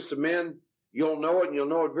make this amend, you'll know it, and you'll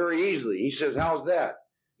know it very easily. He says, how's that?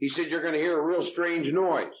 He said, you're going to hear a real strange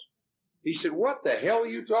noise. He said, what the hell are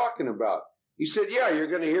you talking about? He said, yeah, you're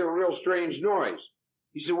going to hear a real strange noise.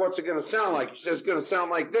 He said, what's it going to sound like? He said, it's going to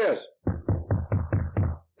sound like this.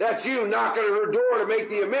 That's you knocking at her door to make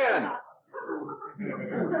the amend.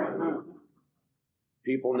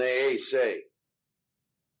 People in AA say,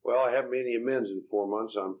 well, I haven't made any amends in 4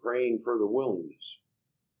 months. I'm praying for the willingness.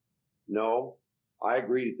 No, I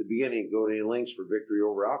agreed at the beginning to go to any lengths for victory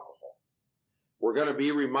over alcohol. We're going to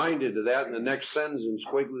be reminded of that in the next sentence in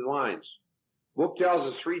squiggly lines. Book tells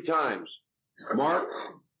us 3 times, Mark,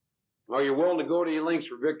 are you willing to go to any lengths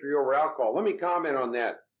for victory over alcohol? Let me comment on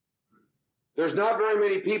that. There's not very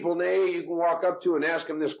many people in AA you can walk up to and ask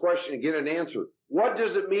them this question and get an answer. What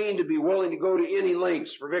does it mean to be willing to go to any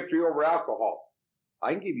lengths for victory over alcohol?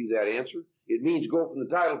 I can give you that answer. It means go from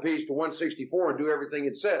the title page to 164 and do everything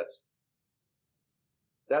it says.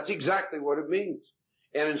 That's exactly what it means.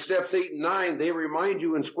 And in steps 8 and 9, they remind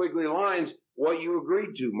you in squiggly lines what you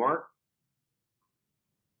agreed to, Mark.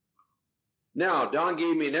 Now, Don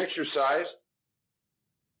gave me an exercise,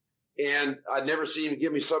 and I'd never seen him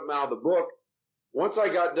give me something out of the book. Once I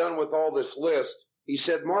got done with all this list, he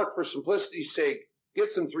said, Mark, for simplicity's sake,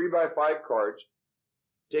 get some 3x5 cards,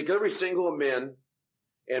 take every single amend,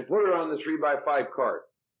 and put it on the 3x5 card.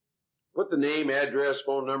 Put the name, address,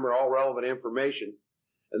 phone number, all relevant information.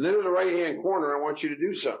 And then in the right-hand corner, I want you to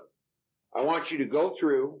do something. I want you to go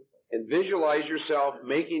through and visualize yourself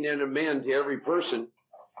making an amend to every person.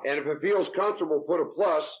 And if it feels comfortable, put a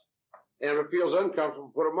plus. And if it feels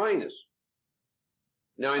uncomfortable, put a minus.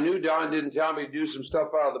 Now, I knew Don didn't tell me to do some stuff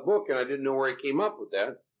out of the book, and I didn't know where he came up with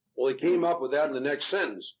that. Well, he came up with that in the next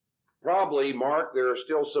sentence. Probably, Mark, there are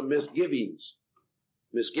still some misgivings.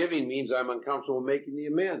 Misgiving means I'm uncomfortable making the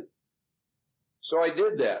amend. So I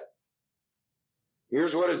did that.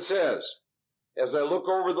 Here's what it says. As I look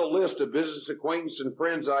over the list of business acquaintances and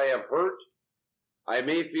friends I have hurt, I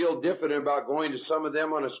may feel diffident about going to some of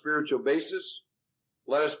them on a spiritual basis.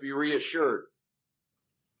 Let us be reassured.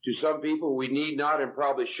 To some people, we need not and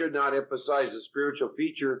probably should not emphasize the spiritual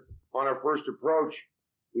feature on our first approach.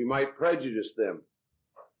 We might prejudice them.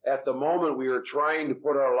 At the moment, we are trying to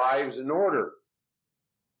put our lives in order.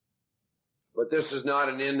 But this is not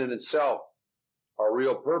an end in itself. Our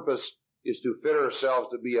real purpose is to fit ourselves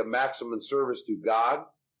to be a maximum service to God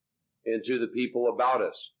and to the people about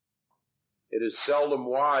us. It is seldom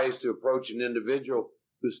wise to approach an individual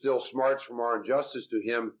who still smarts from our injustice to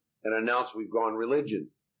him and announce we've gone religion.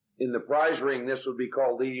 In the prize ring, this would be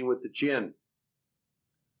called leading with the chin.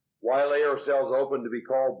 Why lay ourselves open to be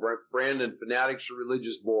called branded fanatics or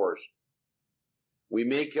religious bores? We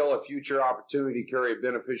may kill a future opportunity to carry a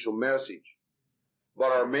beneficial message,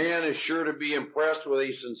 but our man is sure to be impressed with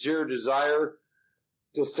a sincere desire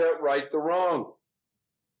to set right the wrong.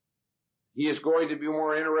 He is going to be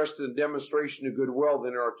more interested in demonstration of goodwill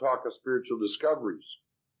than in our talk of spiritual discoveries.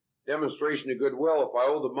 Demonstration of goodwill, if I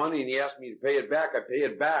owe the money and he asks me to pay it back, I pay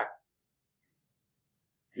it back.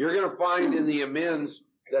 You're going to find in the amends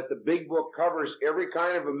that the big book covers every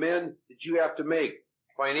kind of amend that you have to make.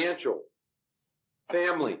 Financial,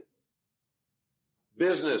 family,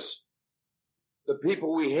 business, the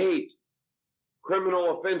people we hate,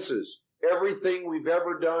 criminal offenses, everything we've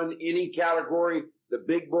ever done, any category, the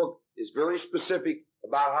big book is very specific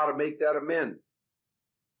about how to make that amend.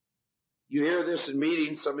 You hear this in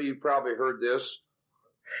meetings, some of you probably heard this,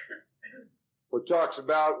 where it talks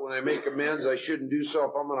about when I make amends, I shouldn't do so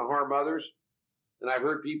if I'm going to harm others. And I've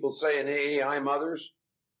heard people say in AA, I'm others.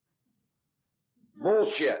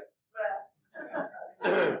 Bullshit.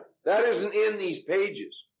 That isn't in these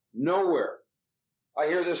pages. Nowhere. I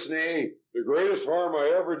hear this in AA. The greatest harm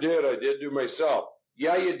I ever did, I did to myself.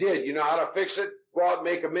 Yeah, you did. You know how to fix it? Go out and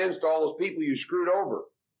make amends to all those people you screwed over.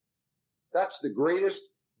 That's the greatest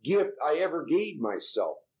gift I ever gave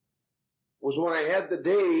myself. was when I had the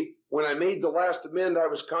day when I made the last amend I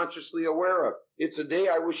was consciously aware of. It's a day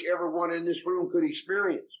I wish everyone in this room could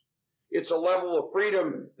experience. It's a level of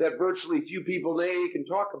freedom that virtually few people in AA can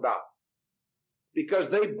talk about. Because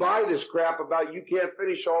they buy this crap about you can't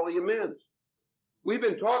finish all the amends. We've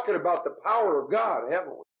been talking about the power of God,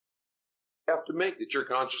 haven't we? You have to make that you're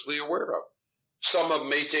consciously aware of. Some of them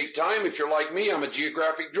may take time. If you're like me, I'm a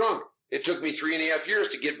geographic drunk. It took me 3.5 years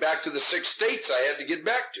to get back to the 6 states I had to get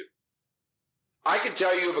back to. I can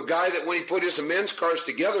tell you of a guy that when he put his amends cards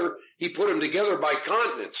together, he put them together by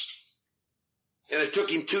continents. And it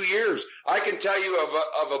took him 2 years. I can tell you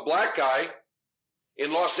of a black guy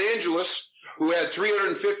in Los Angeles who had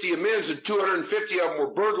 350 amends and 250 of them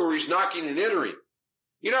were burglaries, knocking and entering.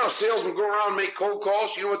 You know how salesmen go around and make cold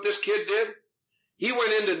calls? You know what this kid did? He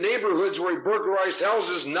went into neighborhoods where he burglarized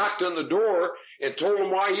houses, knocked on the door, and told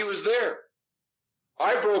them why he was there.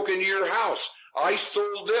 I broke into your house. I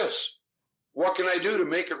stole this. What can I do to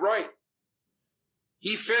make it right?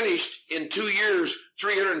 He finished in 2 years,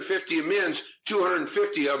 350 amends,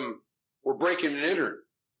 250 of them were breaking and entering.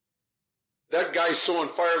 That guy's so on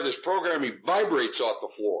fire with this program, he vibrates off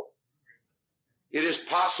the floor. It is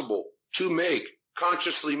possible to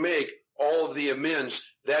consciously make all of the amends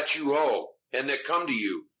that you owe and that come to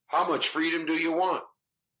you. How much freedom do you want?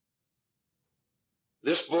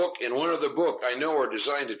 This book and one other book I know are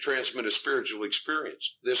designed to transmit a spiritual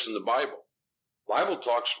experience. This and the Bible. Bible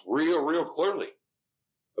talks real clearly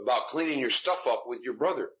about cleaning your stuff up with your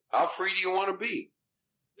brother. How free do you want to be?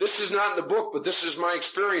 This is not in the book, but this is my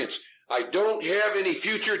experience. I don't have any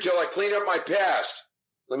future till I clean up my past.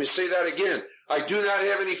 Let me say that again. I do not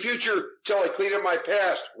have any future till I clean up my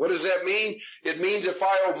past. What does that mean? It means if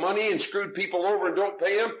I owe money and screwed people over and don't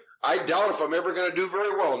pay them, I doubt if I'm ever going to do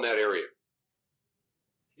very well in that area.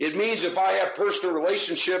 It means if I have personal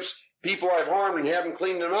relationships, people I've harmed and haven't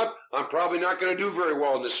cleaned them up, I'm probably not going to do very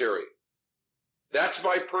well in this area. That's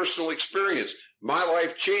my personal experience. My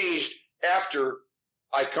life changed after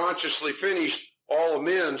I consciously finished all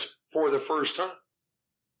amends for the first time.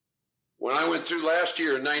 When I went through last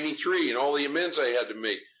year in 93 and all the amends I had to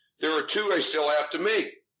make, there are 2 I still have to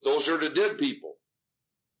make. Those are to dead people.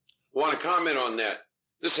 I want to comment on that.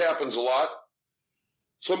 This happens a lot.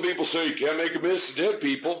 Some people say you can't make amends to dead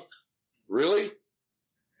people. Really?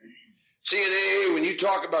 See, in AA, when you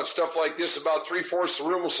talk about stuff like this, about 3/4 of the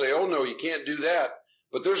room will say, oh no, you can't do that.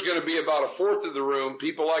 But there's going to be about 1/4 of the room,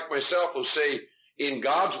 people like myself, will say, in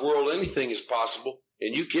God's world, anything is possible,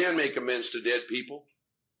 and you can make amends to dead people.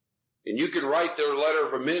 And you can write their letter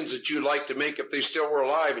of amends that you'd like to make if they still were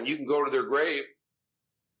alive, and you can go to their grave.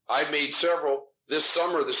 I've made several. This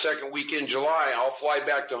summer, the second week in July, I'll fly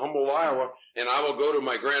back to Humboldt, Iowa, and I will go to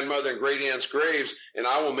my grandmother and great-aunt's graves, and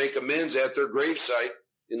I will make amends at their gravesite.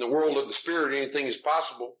 In the world of the spirit, anything is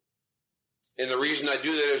possible. And the reason I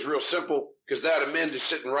do that is real simple, because that amend is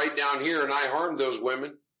sitting right down here, and I harmed those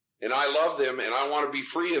women, and I love them, and I want to be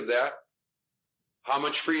free of that. How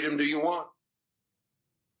much freedom do you want?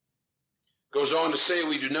 Goes on to say,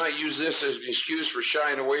 we do not use this as an excuse for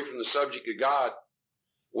shying away from the subject of God.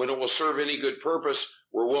 When it will serve any good purpose,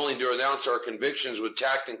 we're willing to announce our convictions with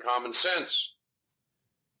tact and common sense.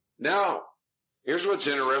 Now, here's what's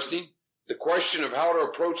interesting. The question of how to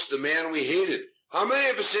approach the man we hated. How many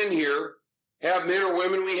of us in here have men or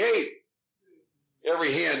women we hate?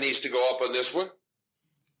 Every hand needs to go up on this one.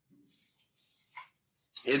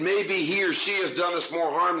 It may be he or she has done us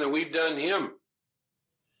more harm than we've done him.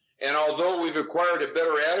 And although we've acquired a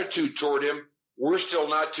better attitude toward him, we're still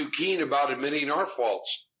not too keen about admitting our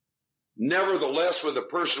faults. Nevertheless, with a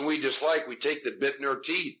person we dislike, we take the bit in our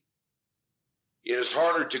teeth. It is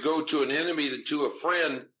harder to go to an enemy than to a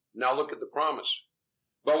friend. Now look at the promise.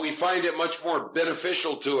 But we find it much more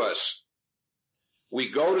beneficial to us. We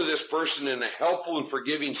go to this person in a helpful and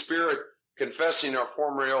forgiving spirit, confessing our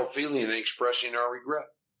former ill feeling and expressing our regret.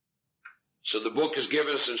 So the book has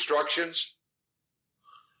given us instructions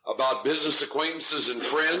about business acquaintances and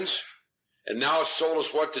friends, and now it's told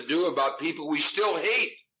us what to do about people we still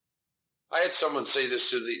hate. I had someone say this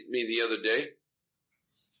to me the other day.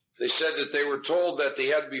 They said that they were told that they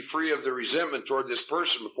had to be free of the resentment toward this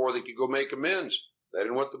person before they could go make amends. That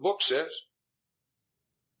isn't what the book says.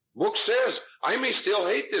 The book says, I may still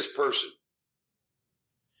hate this person.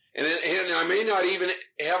 And I may not even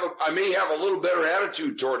I may have a little better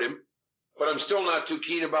attitude toward him, but I'm still not too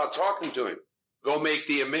keen about talking to him. Go make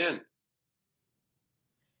the amend.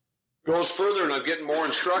 Goes further, and I'm getting more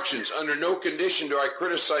instructions. Under no condition do I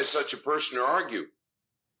criticize such a person or argue.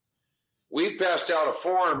 We've passed out a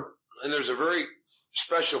form, and there's a very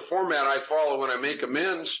special format I follow when I make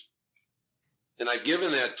amends, and I've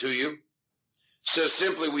given that to you. Says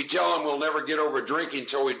simply, we tell them we'll never get over drinking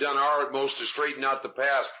until we've done our utmost to straighten out the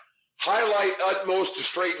past. Highlight utmost to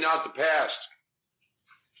straighten out the past.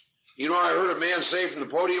 You know, I heard a man say from the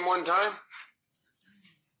podium one time,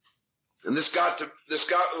 and this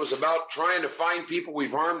was about trying to find people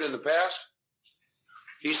we've harmed in the past.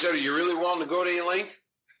 He said, are you really willing to go to any length?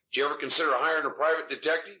 Did you ever consider hiring a private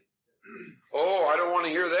detective? Oh, I don't want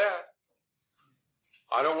to hear that.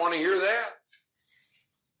 I don't want to hear that.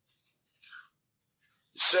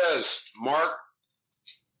 It says, Mark,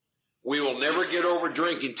 we will never get over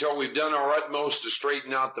drinking until we've done our utmost to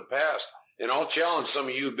straighten out the past. And I'll challenge some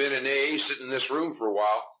of you who've been in AA sitting in this room for a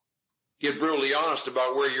while. Get brutally honest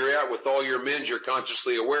about where you're at with all your amends you're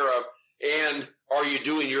consciously aware of. And are you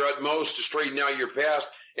doing your utmost to straighten out your past?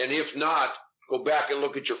 And if not, go back and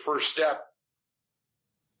look at your first step.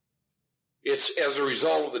 It's as a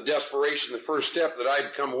result of the desperation, the first step, that I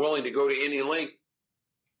become willing to go to any length.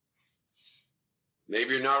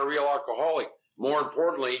 Maybe you're not a real alcoholic. More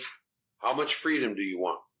importantly, how much freedom do you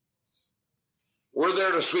want? We're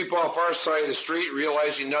there to sweep off our side of the street,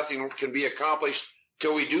 realizing nothing can be accomplished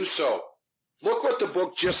till we do so. Look what the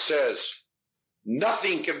book just says.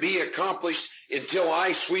 Nothing can be accomplished until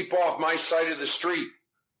I sweep off my side of the street.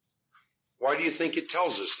 Why do you think it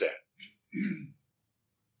tells us that?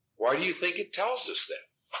 Why do you think it tells us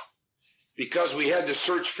that? Because we had to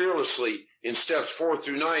search fearlessly in steps 4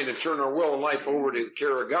 through 9 and turn our will and life over to the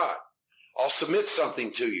care of God. I'll submit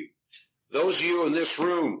something to you. Those of you in this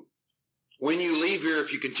room, when you leave here,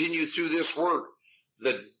 if you continue through this work,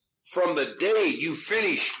 from the day you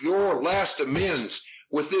finish your last amends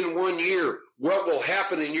within 1 year, what will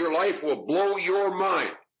happen in your life will blow your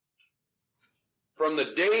mind. From the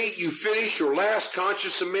day you finish your last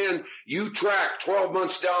conscious amend, you track 12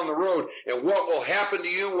 months down the road, and what will happen to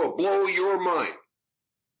you will blow your mind.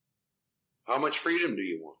 How much freedom do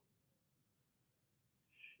you want?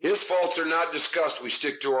 His faults are not discussed. We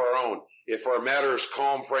stick to our own. If our matter is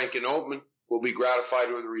calm, frank, and open, we'll be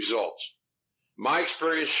gratified with the results. My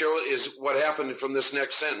experience is what happened from this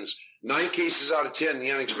next sentence. 9 cases out of 10,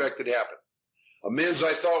 the unexpected happened. Amends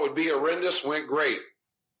I thought would be horrendous went great.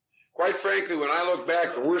 Quite frankly, when I look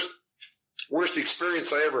back, the worst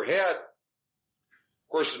experience I ever had, of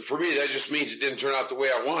course, for me, that just means it didn't turn out the way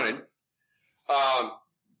I wanted.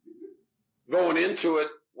 Going into it,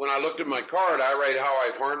 when I looked at my card, I write how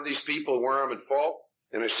I've harmed these people and where I'm at fault,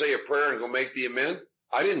 and I say a prayer and go make the amend.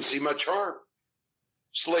 I didn't see much harm.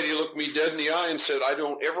 This lady looked me dead in the eye and said, I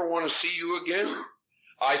don't ever want to see you again.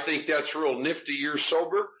 I think that's real nifty. You're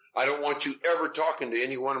sober. I don't want you ever talking to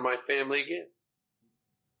anyone in my family again.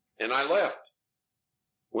 And I left.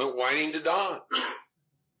 Went whining to Don.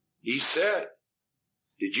 He said,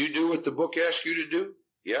 did you do what the book asked you to do?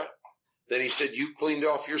 Yeah. Then he said, you cleaned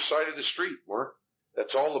off your side of the street, Mark.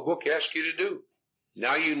 That's all the book asked you to do.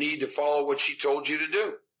 Now you need to follow what she told you to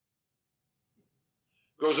do.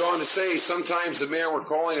 Goes on to say, sometimes the man we're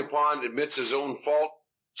calling upon admits his own fault,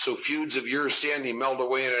 so feuds of years standing melt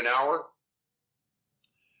away in an hour.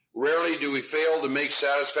 Rarely do we fail to make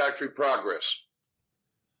satisfactory progress.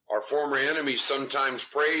 Our former enemies sometimes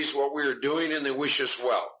praise what we are doing and they wish us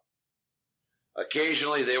well.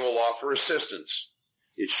 Occasionally they will offer assistance.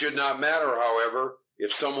 It should not matter, however,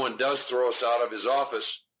 if someone does throw us out of his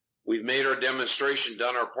office. We've made our demonstration,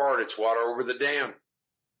 done our part. It's water over the dam.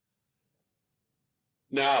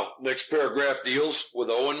 Now, next paragraph deals with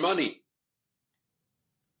owing money.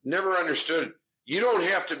 Never understood. You don't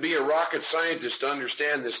have to be a rocket scientist to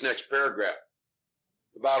understand this next paragraph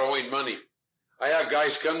about owing money. I have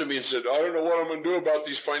guys come to me and said, I don't know what I'm going to do about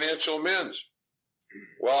these financial amends.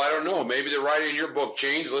 Well, I don't know. Maybe they're writing your book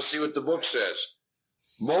change. Let's see what the book says.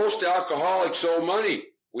 Most alcoholics owe money.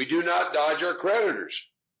 We do not dodge our creditors.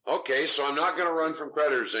 Okay, so I'm not going to run from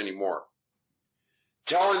creditors anymore.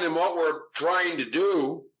 Telling them what we're trying to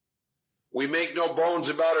do, we make no bones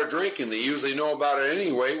about our drinking. They usually know about it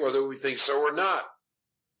anyway, whether we think so or not.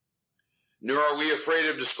 Nor are we afraid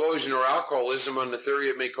of disclosing our alcoholism on the theory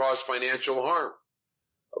it may cause financial harm.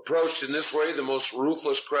 Approached in this way, the most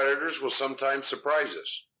ruthless creditors will sometimes surprise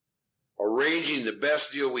us. Arranging the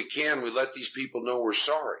best deal we can, we let these people know we're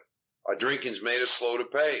sorry. Our drinking's made us slow to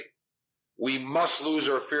pay. We must lose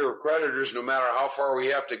our fear of creditors no matter how far we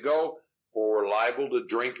have to go, for we're liable to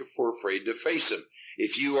drink if we're afraid to face them.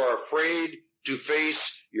 If you are afraid to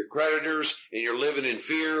face your creditors and you're living in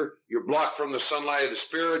fear, you're blocked from the sunlight of the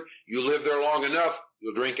Spirit, you live there long enough,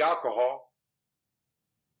 you'll drink alcohol.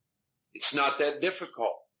 It's not that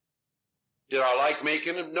difficult. Did I like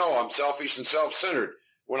making them? No, I'm selfish and self-centered.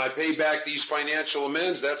 When I pay back these financial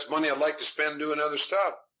amends, that's money I'd like to spend doing other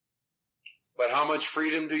stuff. But how much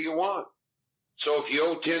freedom do you want? So if you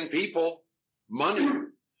owe 10 people money.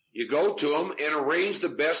 You go to them and arrange the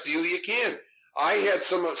best deal you can. I had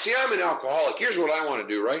I'm an alcoholic. Here's what I want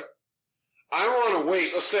to do, right? I want to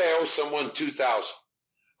wait. Let's say I owe someone $2,000.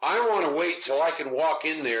 I want to wait till I can walk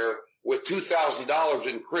in there with $2,000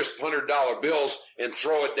 in crisp $100 bills and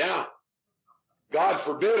throw it down. God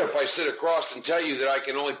forbid if I sit across and tell you that I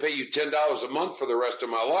can only pay you $10 a month for the rest of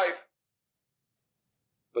my life.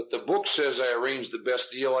 But the book says I arranged the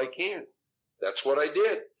best deal I can. That's what I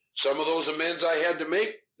did. Some of those amends I had to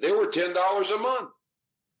make, they were $10 a month.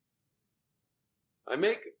 I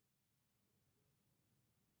make it.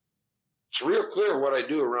 It's real clear what I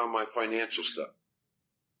do around my financial stuff.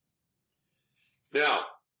 Now,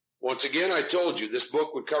 once again, I told you this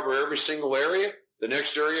book would cover every single area. The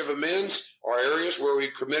next area of amends are areas where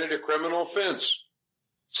we committed a criminal offense.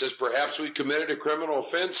 It says perhaps we committed a criminal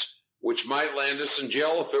offense which might land us in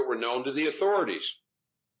jail if it were known to the authorities.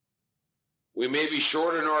 We may be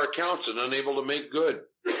short in our accounts and unable to make good.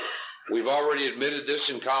 We've already admitted this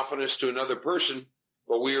in confidence to another person,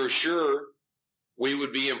 but we are sure we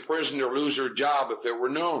would be imprisoned or lose our job if it were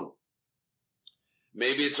known.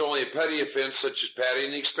 Maybe it's only a petty offense such as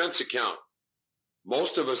padding the expense account.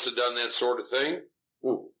 Most of us have done that sort of thing.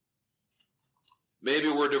 Ooh. Maybe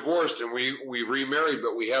we're divorced and we've remarried,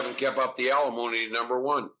 but we haven't kept up the alimony, number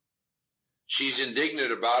one. She's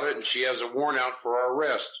indignant about it and she has a warrant out for our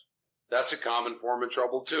arrest. That's a common form of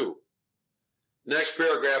trouble too. Next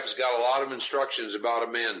paragraph has got a lot of instructions about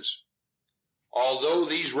amends. Although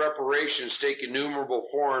these reparations take innumerable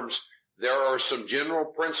forms, there are some general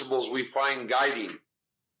principles we find guiding.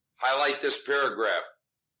 Highlight this paragraph.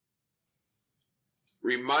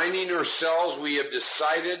 Reminding ourselves we have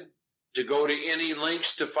decided to go to any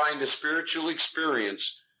lengths to find a spiritual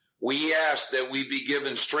experience, we ask that we be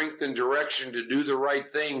given strength and direction to do the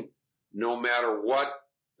right thing, no matter what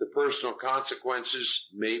the personal consequences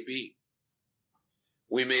may be.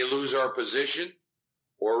 We may lose our position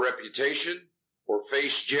or reputation or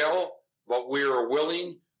face jail, but we are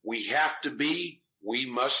willing, we have to be, we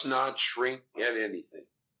must not shrink at anything.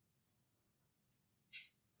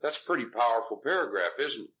 That's a pretty powerful paragraph,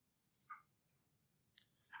 isn't it?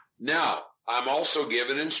 Now, I'm also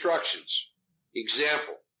given instructions.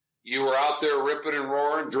 Example, you were out there ripping and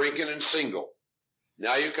roaring, drinking and single.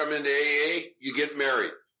 Now you come into AA, you get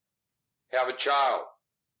married, have a child.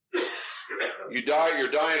 You're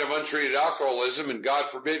dying of untreated alcoholism, and God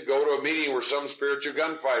forbid, go to a meeting where some spiritual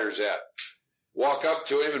gunfighter's at. Walk up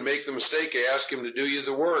to him and make the mistake of asking him to do you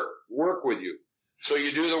the work with you. So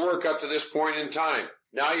you do the work up to this point in time.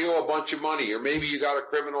 Now you owe a bunch of money, or maybe you got a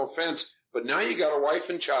criminal offense, but now you got a wife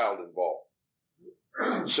and child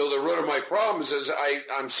involved. So the root of my problem is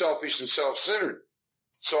I'm selfish and self-centered.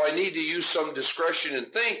 So I need to use some discretion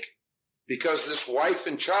and think, because this wife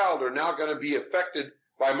and child are now going to be affected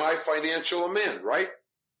by my financial amend, right?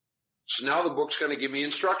 So now the book's going to give me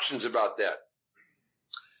instructions about that. It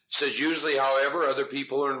says, usually, however, other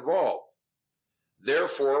people are involved.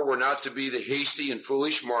 Therefore, we're not to be the hasty and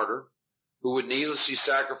foolish martyr who would needlessly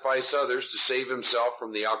sacrifice others to save himself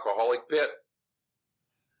from the alcoholic pit.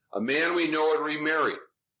 A man we know had remarried.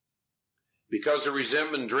 Because of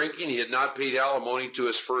resentment and drinking, he had not paid alimony to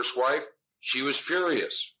his first wife. She was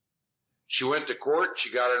furious. She went to court.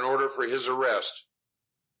 She got an order for his arrest.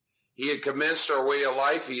 He had commenced our way of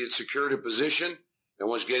life. He had secured a position and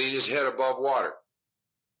was getting his head above water.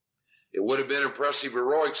 It would have been impressive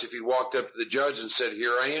heroics if he walked up to the judge and said,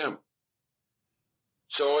 "Here I am."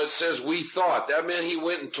 So it says we thought. That meant he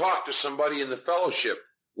went and talked to somebody in the fellowship.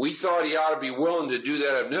 We thought he ought to be willing to do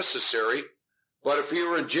that if necessary, but if he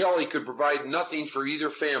were in jail, he could provide nothing for either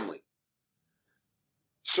family.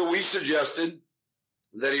 So we suggested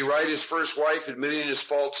that he write his first wife admitting his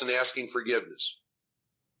faults and asking forgiveness.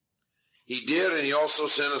 He did, and he also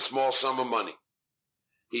sent a small sum of money.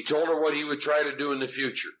 He told her what he would try to do in the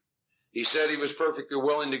future. He said he was perfectly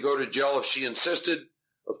willing to go to jail if she insisted.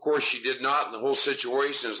 Of course, she did not, and the whole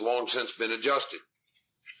situation has long since been adjusted.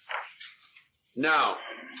 Now,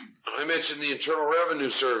 I mentioned the Internal Revenue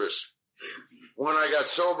Service. When I got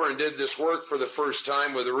sober and did this work for the first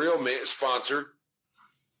time with a real sponsor,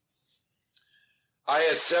 I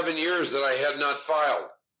had 7 years that I had not filed.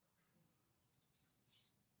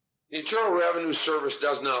 The Internal Revenue Service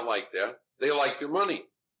does not like that. They like their money.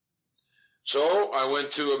 So I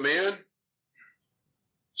went to a man,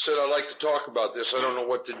 said, "I'd like to talk about this. I don't know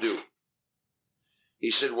what to do." He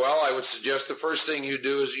said, "Well, I would suggest the first thing you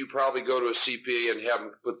do is you probably go to a CPA and have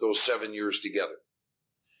them put those 7 years together.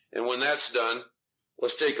 And when that's done,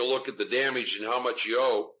 let's take a look at the damage and how much you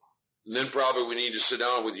owe. And then probably we need to sit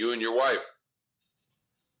down with you and your wife."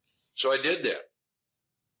 So I did that.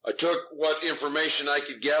 I took what information I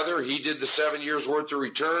could gather. He did the 7 years worth of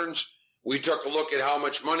returns. We took a look at how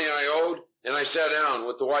much money I owed, and I sat down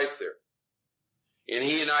with the wife there. And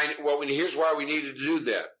he and I, here's why we needed to do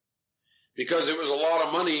that. Because it was a lot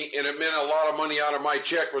of money, and it meant a lot of money out of my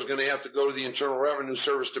check was going to have to go to the Internal Revenue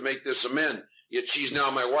Service to make this amend. Yet she's now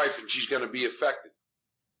my wife, and she's going to be affected.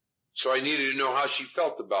 So I needed to know how she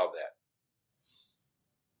felt about that.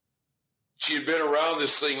 She had been around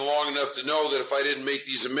this thing long enough to know that if I didn't make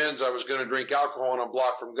these amends, I was going to drink alcohol and I'm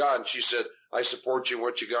blocked from God. And she said, I support you in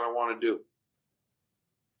what you're going to want to do.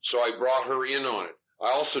 So I brought her in on it.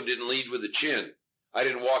 I also didn't lead with the chin. I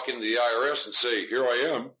didn't walk into the IRS and say, here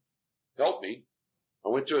I am, help me. I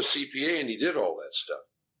went to a CPA and he did all that stuff.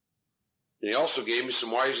 And he also gave me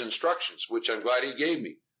some wise instructions, which I'm glad he gave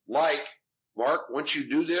me. Like, Mark, once you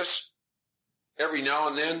do this, every now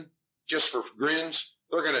and then, just for grins,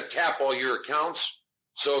 they're going to tap all your accounts.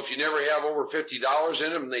 So if you never have over $50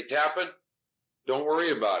 in them and they tap it, don't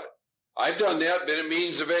worry about it. I've done that, been at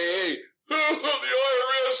meetings of AA. The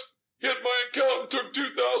IRS hit my account and took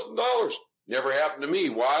 $2,000. Never happened to me.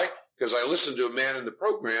 Why? Because I listened to a man in the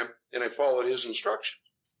program and I followed his instructions.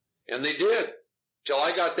 And they did. Till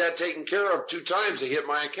I got that taken care of 2 times, they hit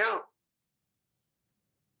my account.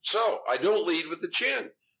 So I don't lead with the chin.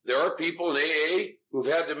 There are people in AA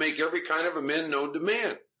who've had to make every kind of amend known to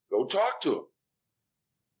man. Go talk to them.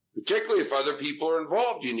 Particularly if other people are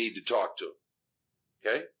involved, you need to talk to them.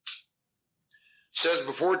 Okay? Says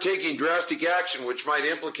before taking drastic action which might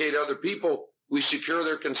implicate other people, we secure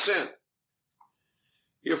their consent.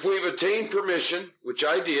 If we've attained permission, which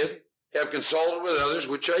I did, have consulted with others,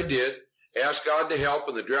 which I did, ask God to help,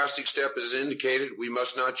 and the drastic step is indicated, we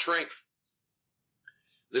must not shrink.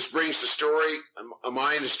 This brings to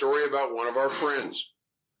mind a story about one of our friends.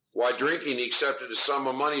 While drinking, he accepted a sum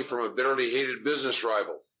of money from a bitterly hated business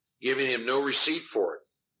rival, giving him no receipt for it.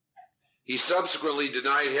 He subsequently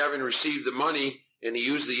denied having received the money, and he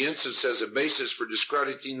used the instance as a basis for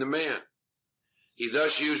discrediting the man. He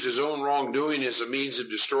thus used his own wrongdoing as a means of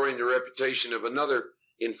destroying the reputation of another.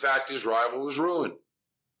 In fact, his rival was ruined.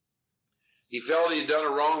 He felt he had done a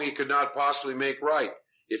wrong he could not possibly make right.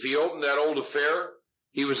 If he opened that old affair,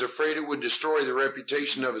 he was afraid it would destroy the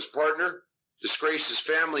reputation of his partner, disgrace his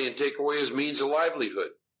family, and take away his means of livelihood.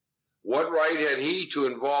 What right had he to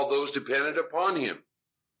involve those dependent upon him?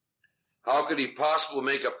 How could he possibly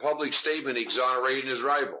make a public statement exonerating his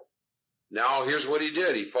rival? Now, here's what he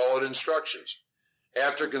did. He followed instructions.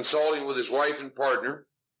 After consulting with his wife and partner,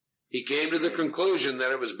 he came to the conclusion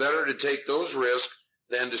that it was better to take those risks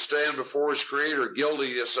than to stand before his Creator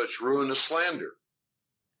guilty of such ruinous slander.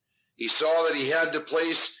 He saw that he had to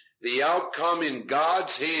place the outcome in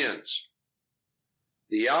God's hands.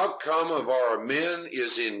 The outcome of our men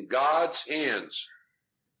is in God's hands.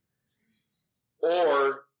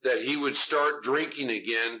 Or that he would start drinking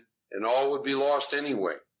again and all would be lost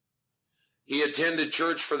anyway. He attended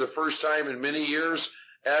church for the first time in many years.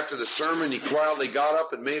 After the sermon, he quietly got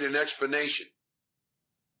up and made an explanation.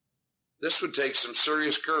 This would take some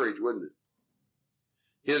serious courage, wouldn't it?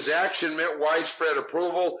 His action met widespread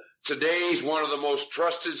approval. Today, he's one of the most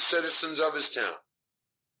trusted citizens of his town.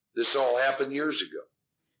 This all happened years ago.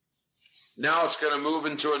 Now it's going to move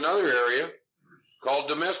into another area called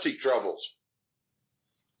domestic troubles.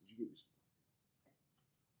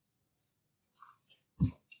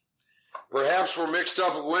 Perhaps we're mixed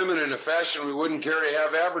up with women in a fashion we wouldn't care to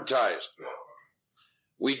have advertised.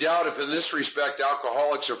 We doubt if in this respect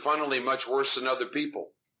alcoholics are fundamentally much worse than other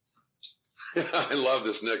people. I love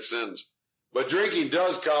this next sentence. But drinking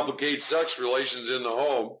does complicate sex relations in the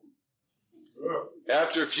home.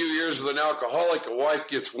 After a few years with an alcoholic, a wife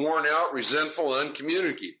gets worn out, resentful, and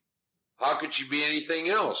uncommunicative. How could she be anything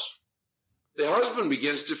else? The husband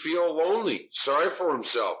begins to feel lonely, sorry for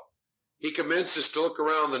himself. He commences to look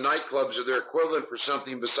around the nightclubs or their equivalent for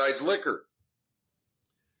something besides liquor.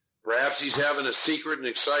 Perhaps he's having a secret and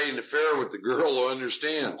exciting affair with the girl who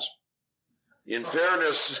understands. In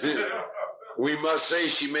fairness, we must say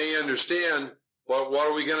she may understand, but what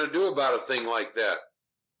are we going to do about a thing like that?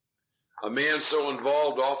 A man so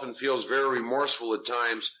involved often feels very remorseful at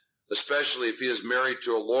times, especially if he is married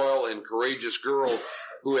to a loyal and courageous girl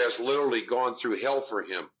who has literally gone through hell for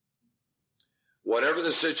him. Whatever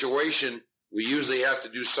the situation, we usually have to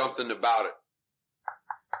do something about it.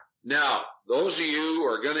 Now, those of you who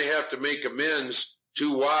are going to have to make amends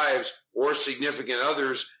to wives or significant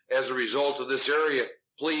others as a result of this area,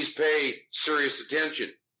 please pay serious attention.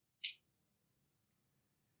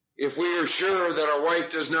 If we are sure that our wife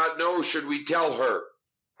does not know, should we tell her?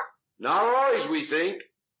 Not always, we think.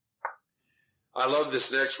 I love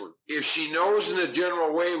this next one. If she knows in a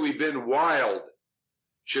general way we've been wild,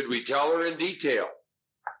 Should we tell her in detail?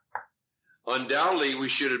 Undoubtedly, we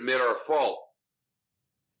should admit our fault.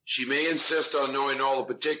 She may insist on knowing all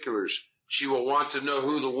the particulars. She will want to know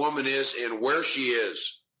who the woman is and where she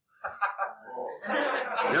is.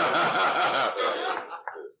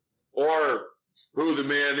 Or who the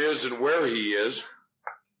man is and where he is.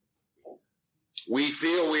 We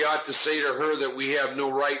feel we ought to say to her that we have no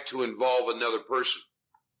right to involve another person.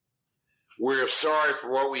 We are sorry for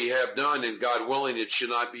what we have done, and God willing, it should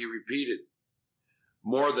not be repeated.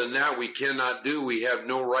 More than that, we cannot do. We have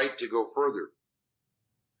no right to go further.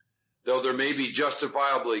 Though there may be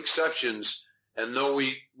justifiable exceptions, and though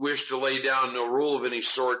we wish to lay down no rule of any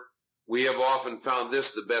sort, we have often found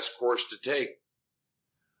this the best course to take.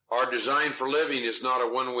 Our design for living is not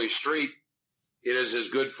a one-way street. It is as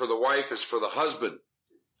good for the wife as for the husband.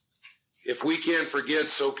 If we can't forget,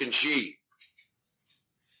 so can she.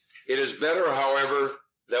 It is better, however,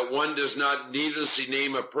 that one does not needlessly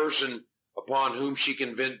name a person upon whom she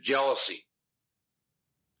can vent jealousy.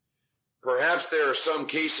 Perhaps there are some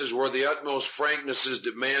cases where the utmost frankness is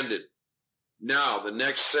demanded. Now, the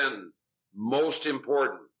next sentence, most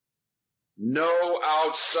important. No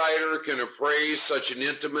outsider can appraise such an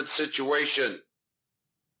intimate situation.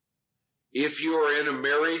 If you are in a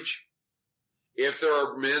marriage, if there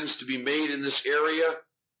are amends to be made in this area,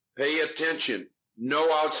 pay attention.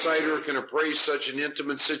 No outsider can appraise such an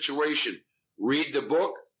intimate situation. Read the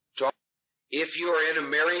book. Talk. If you are in a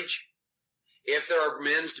marriage, if there are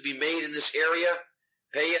amends to be made in this area,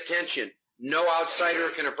 pay attention. No outsider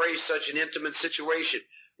can appraise such an intimate situation.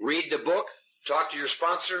 Read the book. Talk to your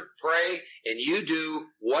sponsor. Pray. And you do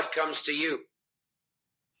what comes to you.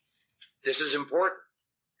 This is important.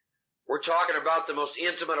 We're talking about the most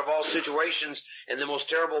intimate of all situations and the most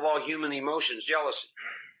terrible of all human emotions, jealousy.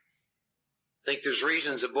 I think there's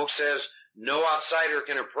reasons the book says no outsider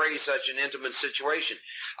can appraise such an intimate situation.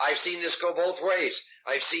 I've seen this go both ways.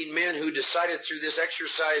 I've seen men who decided through this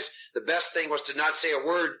exercise the best thing was to not say a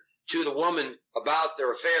word to the woman about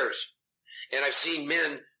their affairs. And I've seen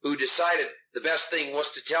men who decided the best thing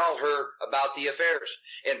was to tell her about the affairs.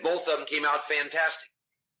 And both of them came out fantastic.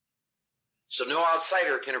 So no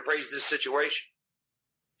outsider can appraise this situation.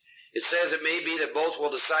 It says it may be that both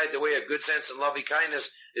will decide the way of good sense and loving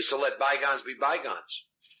kindness is to let bygones be bygones.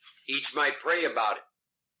 Each might pray about it,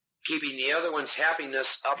 keeping the other one's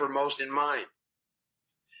happiness uppermost in mind.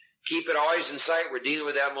 Keep it always in sight. We're dealing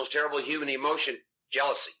with that most terrible human emotion,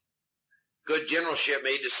 jealousy. Good generalship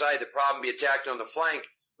may decide the problem be attacked on the flank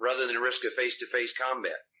rather than risk a face-to-face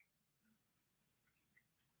combat.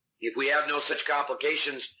 If we have no such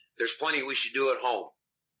complications, there's plenty we should do at home.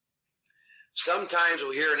 Sometimes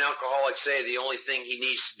we'll hear an alcoholic say the only thing he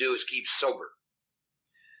needs to do is keep sober.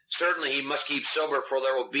 Certainly he must keep sober, for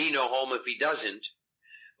there will be no home if he doesn't.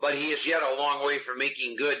 But he is yet a long way from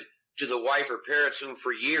making good to the wife or parents whom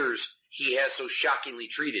for years he has so shockingly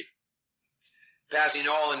treated. Passing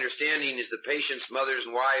all understanding is the patience mothers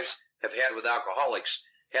and wives have had with alcoholics.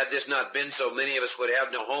 Had this not been so, many of us would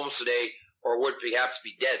have no homes today or would perhaps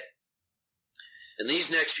be dead. And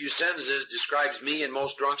these next few sentences describes me and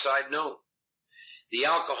most drunks I've known. The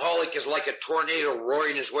alcoholic is like a tornado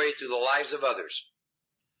roaring his way through the lives of others.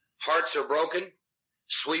 Hearts are broken,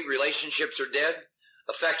 sweet relationships are dead,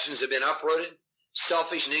 affections have been uprooted,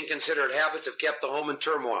 selfish and inconsiderate habits have kept the home in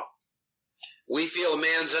turmoil. We feel a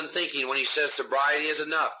man's unthinking when he says sobriety is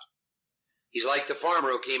enough. He's like the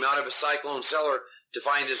farmer who came out of a cyclone cellar to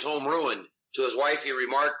find his home ruined. To his wife he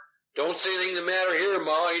remarked, "Don't see anything the matter here,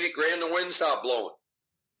 Ma. Ain't it grand the wind stopped blowing?"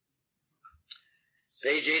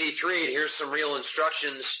 Page 83, and here's some real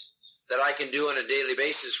instructions that I can do on a daily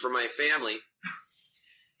basis for my family.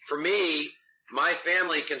 For me, my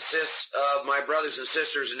family consists of my brothers and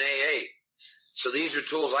sisters in AA. So these are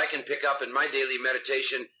tools I can pick up in my daily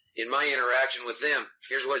meditation, in my interaction with them.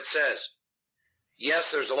 Here's what it says.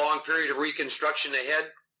 Yes, there's a long period of reconstruction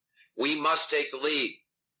ahead. We must take the lead.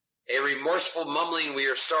 A remorseful mumbling, "We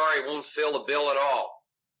are sorry," won't fill the bill at all.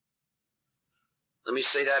 Let me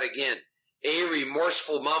say that again. A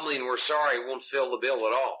remorseful mumbling, "We're sorry," won't fill the bill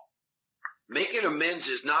at all. Making amends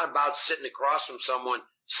is not about sitting across from someone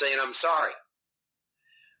saying, "I'm sorry."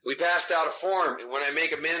 We passed out a form, and when I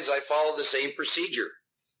make amends, I follow the same procedure.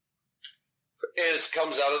 And it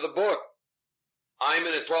comes out of the book. I'm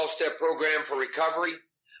in a 12-step program for recovery.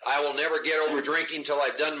 I will never get over drinking till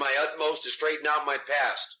I've done my utmost to straighten out my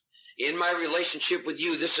past. In my relationship with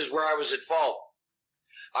you, this is where I was at fault.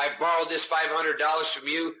 I borrowed this $500 from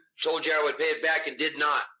you, told you I would pay it back, and did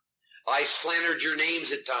not. I slandered your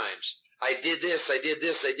names at times. I did this, I did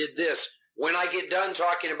this, I did this. When I get done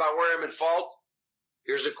talking about where I'm at fault,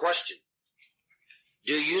 here's a question.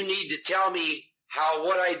 Do you need to tell me how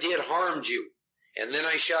what I did harmed you. And then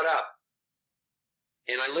I shut up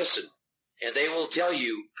and I listen, and they will tell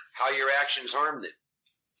you how your actions harmed them.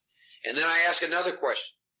 And then I ask another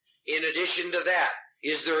question. In addition to that,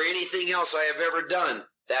 is there anything else I have ever done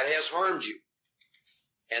that has harmed you?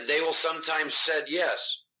 And they will sometimes said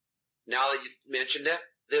yes. Now that you've mentioned it,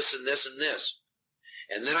 this and this and this.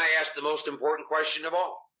 And then I ask the most important question of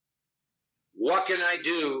all. What can I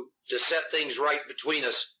do to set things right between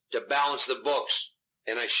us to balance the books?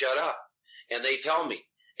 And I shut up. And they tell me.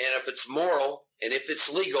 And if it's moral and if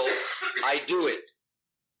it's legal, I do it.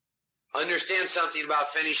 Understand something about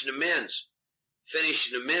finishing amends.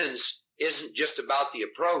 Finishing amends isn't just about the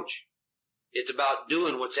approach. It's about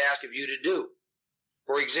doing what's asked of you to do.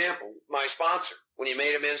 For example, my sponsor, when he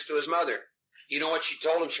made amends to his mother, you know what she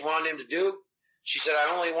told him she wanted him to do? She said,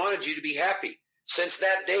 I only wanted you to be happy. Since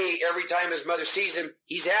that day, every time his mother sees him,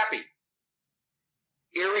 he's happy,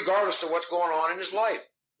 irregardless of what's going on in his life.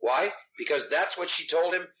 Why? Because that's what she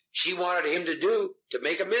told him she wanted him to do to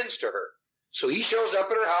make amends to her. So he shows up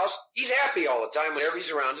at her house. He's happy all the time whenever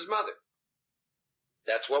he's around his mother.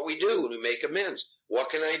 That's what we do when we make amends. What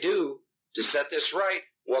can I do to set this right?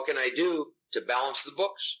 What can I do to balance the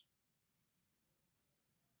books?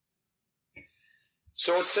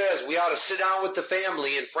 So it says we ought to sit down with the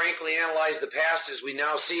family and frankly analyze the past as we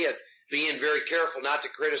now see it, being very careful not to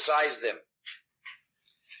criticize them.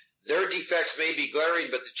 Their defects may be glaring,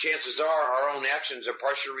 but the chances are our own actions are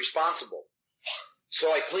partially responsible. So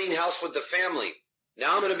I clean house with the family.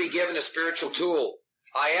 Now I'm going to be given a spiritual tool.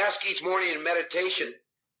 I ask each morning in meditation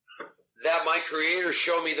that my Creator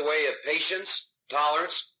show me the way of patience,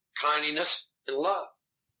 tolerance, kindness, and love.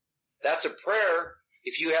 That's a prayer.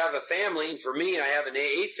 If you have a family, and for me, I have an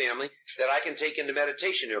AA family, that I can take into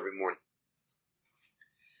meditation every morning.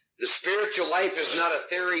 The spiritual life is not a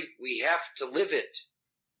theory. We have to live it.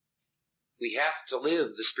 We have to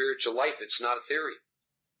live the spiritual life. It's not a theory.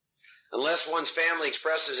 Unless one's family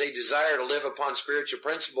expresses a desire to live upon spiritual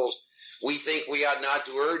principles, we think we ought not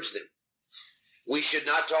to urge them. We should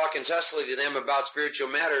not talk incessantly to them about spiritual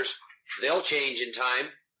matters. They'll change in time.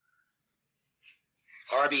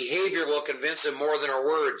 Our behavior will convince them more than our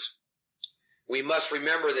words. We must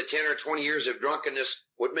remember that 10 or 20 years of drunkenness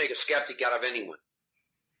would make a skeptic out of anyone.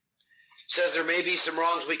 It says there may be some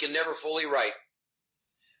wrongs we can never fully right.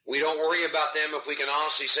 We don't worry about them if we can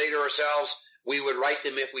honestly say to ourselves, we would right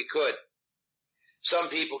them if we could. Some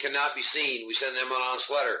people cannot be seen. We send them an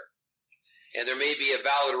honest letter. And there may be a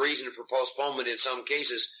valid reason for postponement in some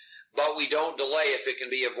cases, but we don't delay if it can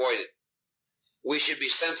be avoided. We should be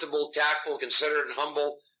sensible, tactful, considerate, and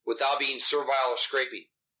humble without being servile or scraping.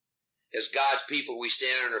 As God's people, we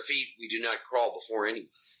stand on our feet. We do not crawl before anyone.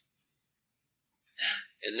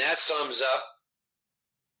 And that sums up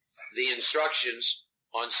the instructions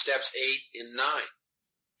on steps 8 and 9.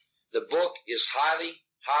 The book is highly,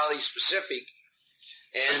 highly specific.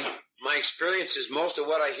 And my experience is most of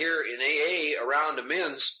what I hear in AA around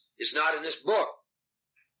amends is not in this book.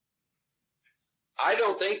 I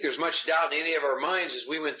don't think there's much doubt in any of our minds as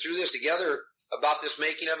we went through this together about this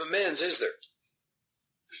making of amends, is there?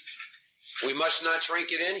 We must not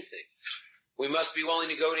shrink at anything. We must be willing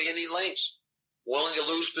to go to any lengths, willing to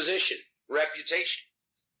lose position, reputation.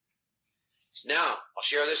 Now, I'll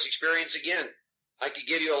share this experience again. I could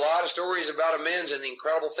give you a lot of stories about amends and the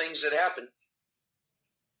incredible things that happen.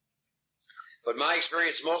 But my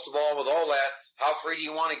experience most of all with all that, how free do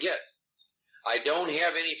you want to get? I don't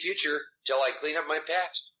have any future till I clean up my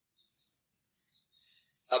past.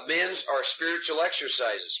 Amends are spiritual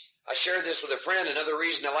exercises. I shared this with a friend. Another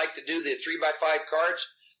reason I like to do the 3x5 cards.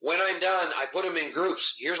 When I'm done, I put them in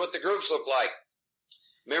groups. Here's what the groups look like.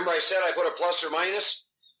 Remember I said I put a plus or minus?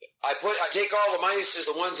 I take all the minuses,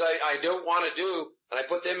 the ones I don't want to do, and I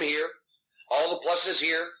put them here. All the pluses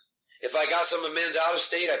here. If I got some amends out of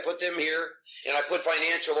state, I put them here, and I put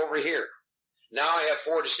financial over here. Now I have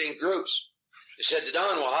 4 distinct groups. I said to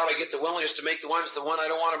Don, well, how do I get the willingness to make the one I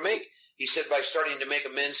don't want to make? He said, by starting to make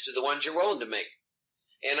amends to the ones you're willing to make.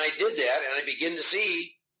 And I did that, and I begin to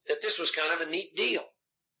see that this was kind of a neat deal.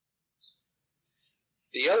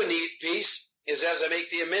 The other neat piece is as I make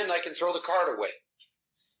the amend, I can throw the card away.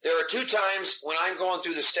 There are 2 times when I'm going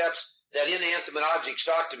through the steps that inanimate objects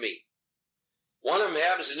talk to me. One of them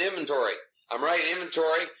happens in inventory. I'm writing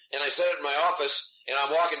inventory, and I set it in my office, and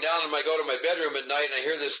I'm walking down and I go to my bedroom at night, and I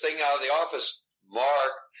hear this thing out of the office.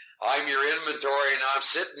 Mark, I'm your inventory, and I'm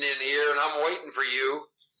sitting in here, and I'm waiting for you.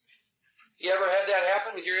 You ever had that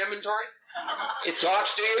happen with your inventory? It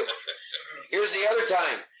talks to you? Here's the other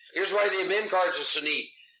time. Here's why the amend cards are so neat.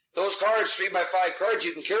 Those cards, 3x5 cards,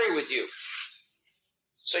 you can carry with you.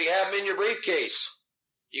 So you have them in your briefcase.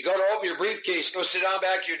 You go to open your briefcase, go sit down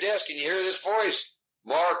back at your desk, and you hear this voice.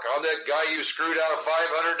 Mark, I'm that guy you screwed out of $500.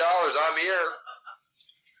 I'm here.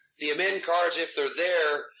 The amend cards, if they're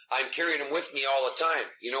there, I'm carrying them with me all the time.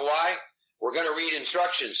 You know why? We're going to read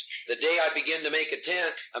instructions. The day I begin to make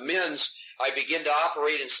amends, I begin to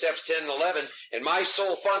operate in steps 10 and 11, and my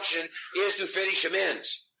sole function is to finish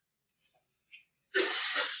amends.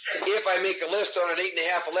 If I make a list on an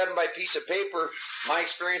 8.5, 11 by piece of paper, my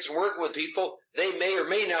experience in working with people, they may or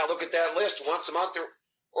may not look at that list once a month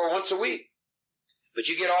or once a week. But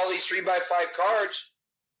you get all these 3 by 5 cards,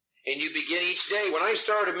 and you begin each day. When I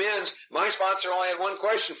started amends, my sponsor only had one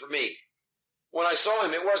question for me. When I saw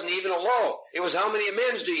him, it wasn't even a low. It was, how many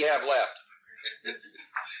amends do you have left?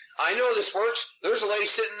 I know this works. There's a lady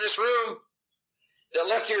sitting in this room that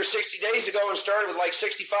left here 60 days ago and started with like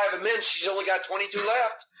 65 amends. She's only got 22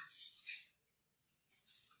 left.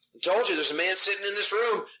 I told you, there's a man sitting in this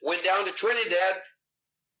room, went down to Trinidad.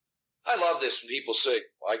 I love this when people say,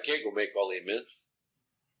 well, I can't go make all the amends.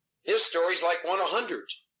 His story's like one of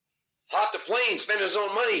hundreds. Hopped a plane, spent his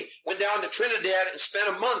own money, went down to Trinidad and spent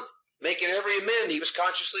a month making every amend he was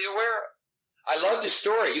consciously aware of. I love this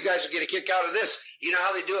story. You guys will get a kick out of this. You know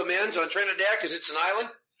how they do amends on Trinidad because it's an island?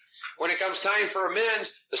 When it comes time for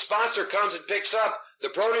amends, the sponsor comes and picks up the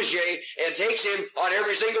protege and takes him on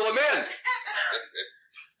every single amend.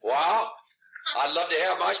 Wow. I'd love to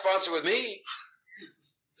have my sponsor with me.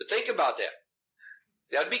 But think about that.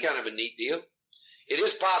 That'd be kind of a neat deal. It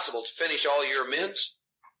is possible to finish all your amends.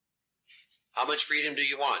 How much freedom do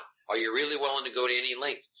you want? Are you really willing to go to any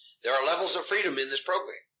length? There are levels of freedom in this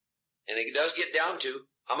program. And it does get down to,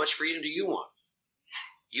 how much freedom do you want?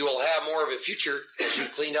 You will have more of a future as you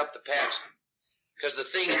clean up the past. Because the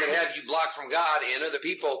things that have you blocked from God and other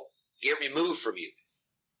people get removed from you.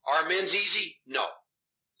 Are amends easy? No.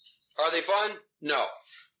 Are they fun? No.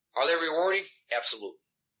 Are they rewarding? Absolutely.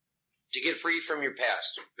 To get free from your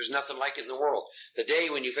past. There's nothing like it in the world. The day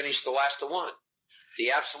when you finish the last one.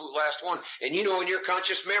 The absolute last one. And you know in your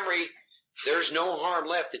conscious memory, there's no harm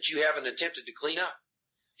left that you haven't attempted to clean up.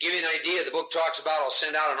 Give you an idea, the book talks about I'll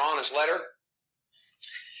send out an honest letter.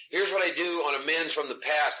 Here's what I do on amends from the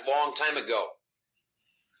past a long time ago.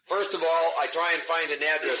 First of all, I try and find an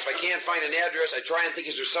address. If I can't find an address, I try and think,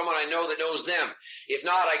 is there someone I know that knows them? If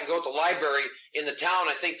not, I can go to the library in the town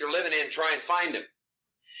I think they're living in and try and find them.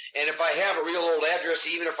 And if I have a real old address,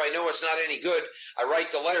 even if I know it's not any good, I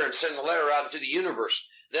write the letter and send the letter out into the universe.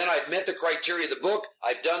 Then I've met the criteria of the book.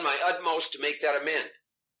 I've done my utmost to make that amend.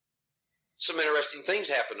 Some interesting things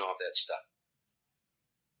happen off that stuff.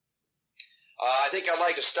 I think I'd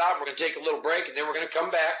like to stop. We're going to take a little break, and then we're going to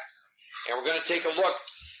come back, and we're going to take a look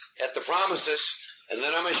at the promises, and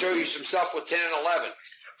then I'm going to show you some stuff with 10 and 11.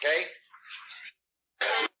 Okay?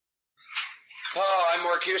 Oh, I'm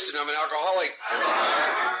Mark Houston. I'm an alcoholic.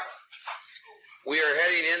 We are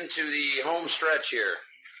heading into the home stretch here.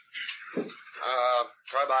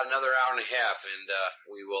 Probably about another hour and a half, and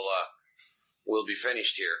we'll be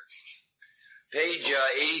finished here. Page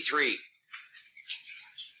 83.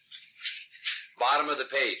 Bottom of the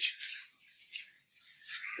page.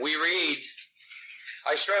 We read,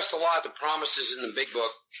 I stressed a lot the promises in the big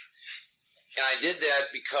book, and I did that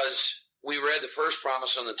because we read the first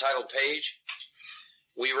promise on the title page.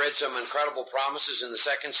 We read some incredible promises in the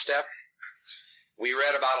second step. We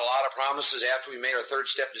read about a lot of promises after we made our third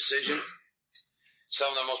step decision.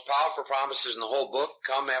 Some of the most powerful promises in the whole book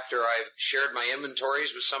come after I've shared my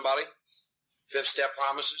inventories with somebody. Fifth step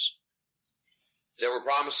promises. There were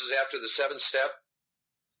promises after the seventh step.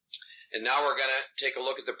 And now we're going to take a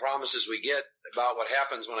look at the promises we get about what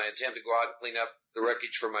happens when I attempt to go out and clean up the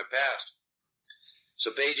wreckage from my past.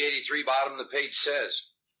 So page 83, bottom of the page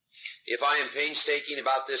says, if I am painstaking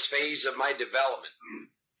about this phase of my development,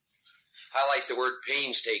 highlight the word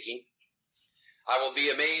painstaking, I will be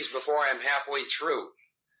amazed before I am halfway through.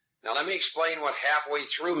 Now let me explain what halfway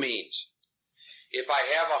through means. If I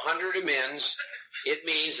have 100 amends, it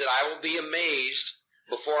means that I will be amazed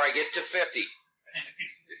before I get to 50.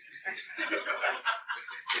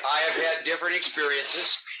 I have had different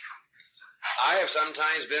experiences. I have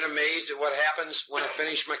sometimes been amazed at what happens when I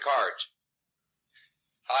finish my cards.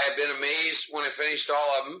 I have been amazed when I finished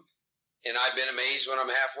all of them, and I've been amazed when I'm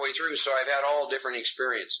halfway through, so I've had all different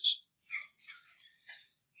experiences.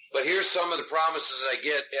 But here's some of the promises I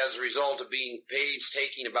get as a result of being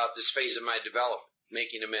painstaking about this phase of my development,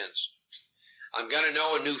 making amends. I'm going to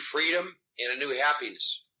know a new freedom and a new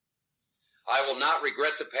happiness. I will not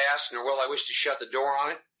regret the past, nor will I wish to shut the door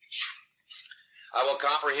on it. I will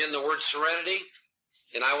comprehend the word serenity,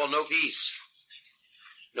 and I will know peace.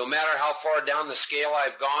 No matter how far down the scale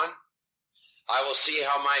I've gone, I will see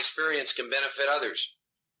how my experience can benefit others.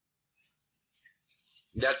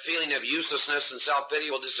 That feeling of uselessness and self-pity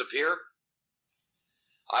will disappear.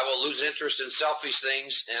 I will lose interest in selfish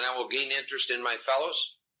things, and I will gain interest in my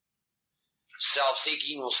fellows.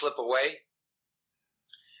 Self-seeking will slip away.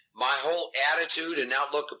 My whole attitude and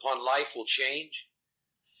outlook upon life will change.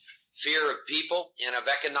 Fear of people and of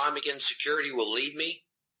economic insecurity will leave me.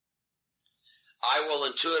 I will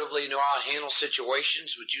intuitively know how to handle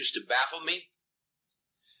situations which used to baffle me.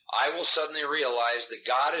 I will suddenly realize that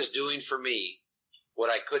God is doing for me what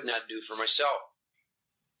I could not do for myself.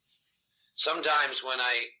 Sometimes when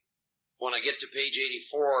I get to page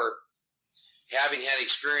 84, having had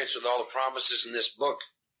experience with all the promises in this book,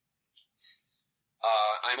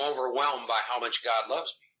 I'm overwhelmed by how much God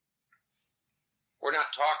loves me. We're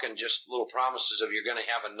not talking just little promises of you're going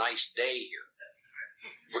to have a nice day here.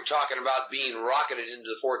 We're talking about being rocketed into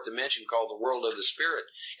the fourth dimension called the world of the spirit,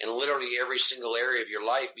 and literally every single area of your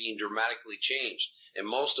life being dramatically changed, and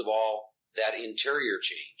most of all, that interior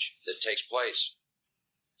change that takes place.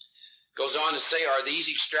 Goes on to say, are these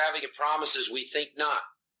extravagant promises? We think not.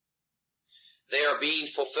 They are being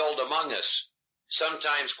fulfilled among us,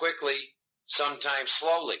 sometimes quickly, sometimes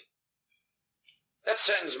slowly. That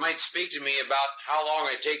sentence might speak to me about how long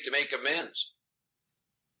I take to make amends.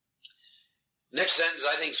 Next sentence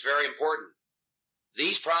I think is very important.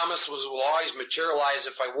 These promises will always materialize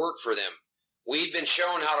if I work for them. We've been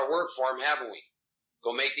shown how to work for them, haven't we?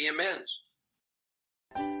 Go make the amends.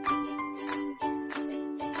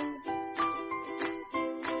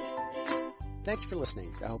 Thanks for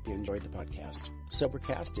listening. I hope you enjoyed the podcast.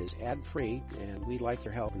 Sobercast is ad-free, and we'd like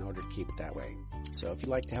your help in order to keep it that way. So if you'd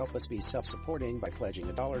like to help us be self-supporting by pledging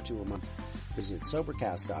 $1 or $2 a month, visit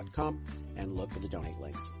Sobercast.com and look for the donate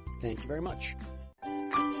links. Thank you very much.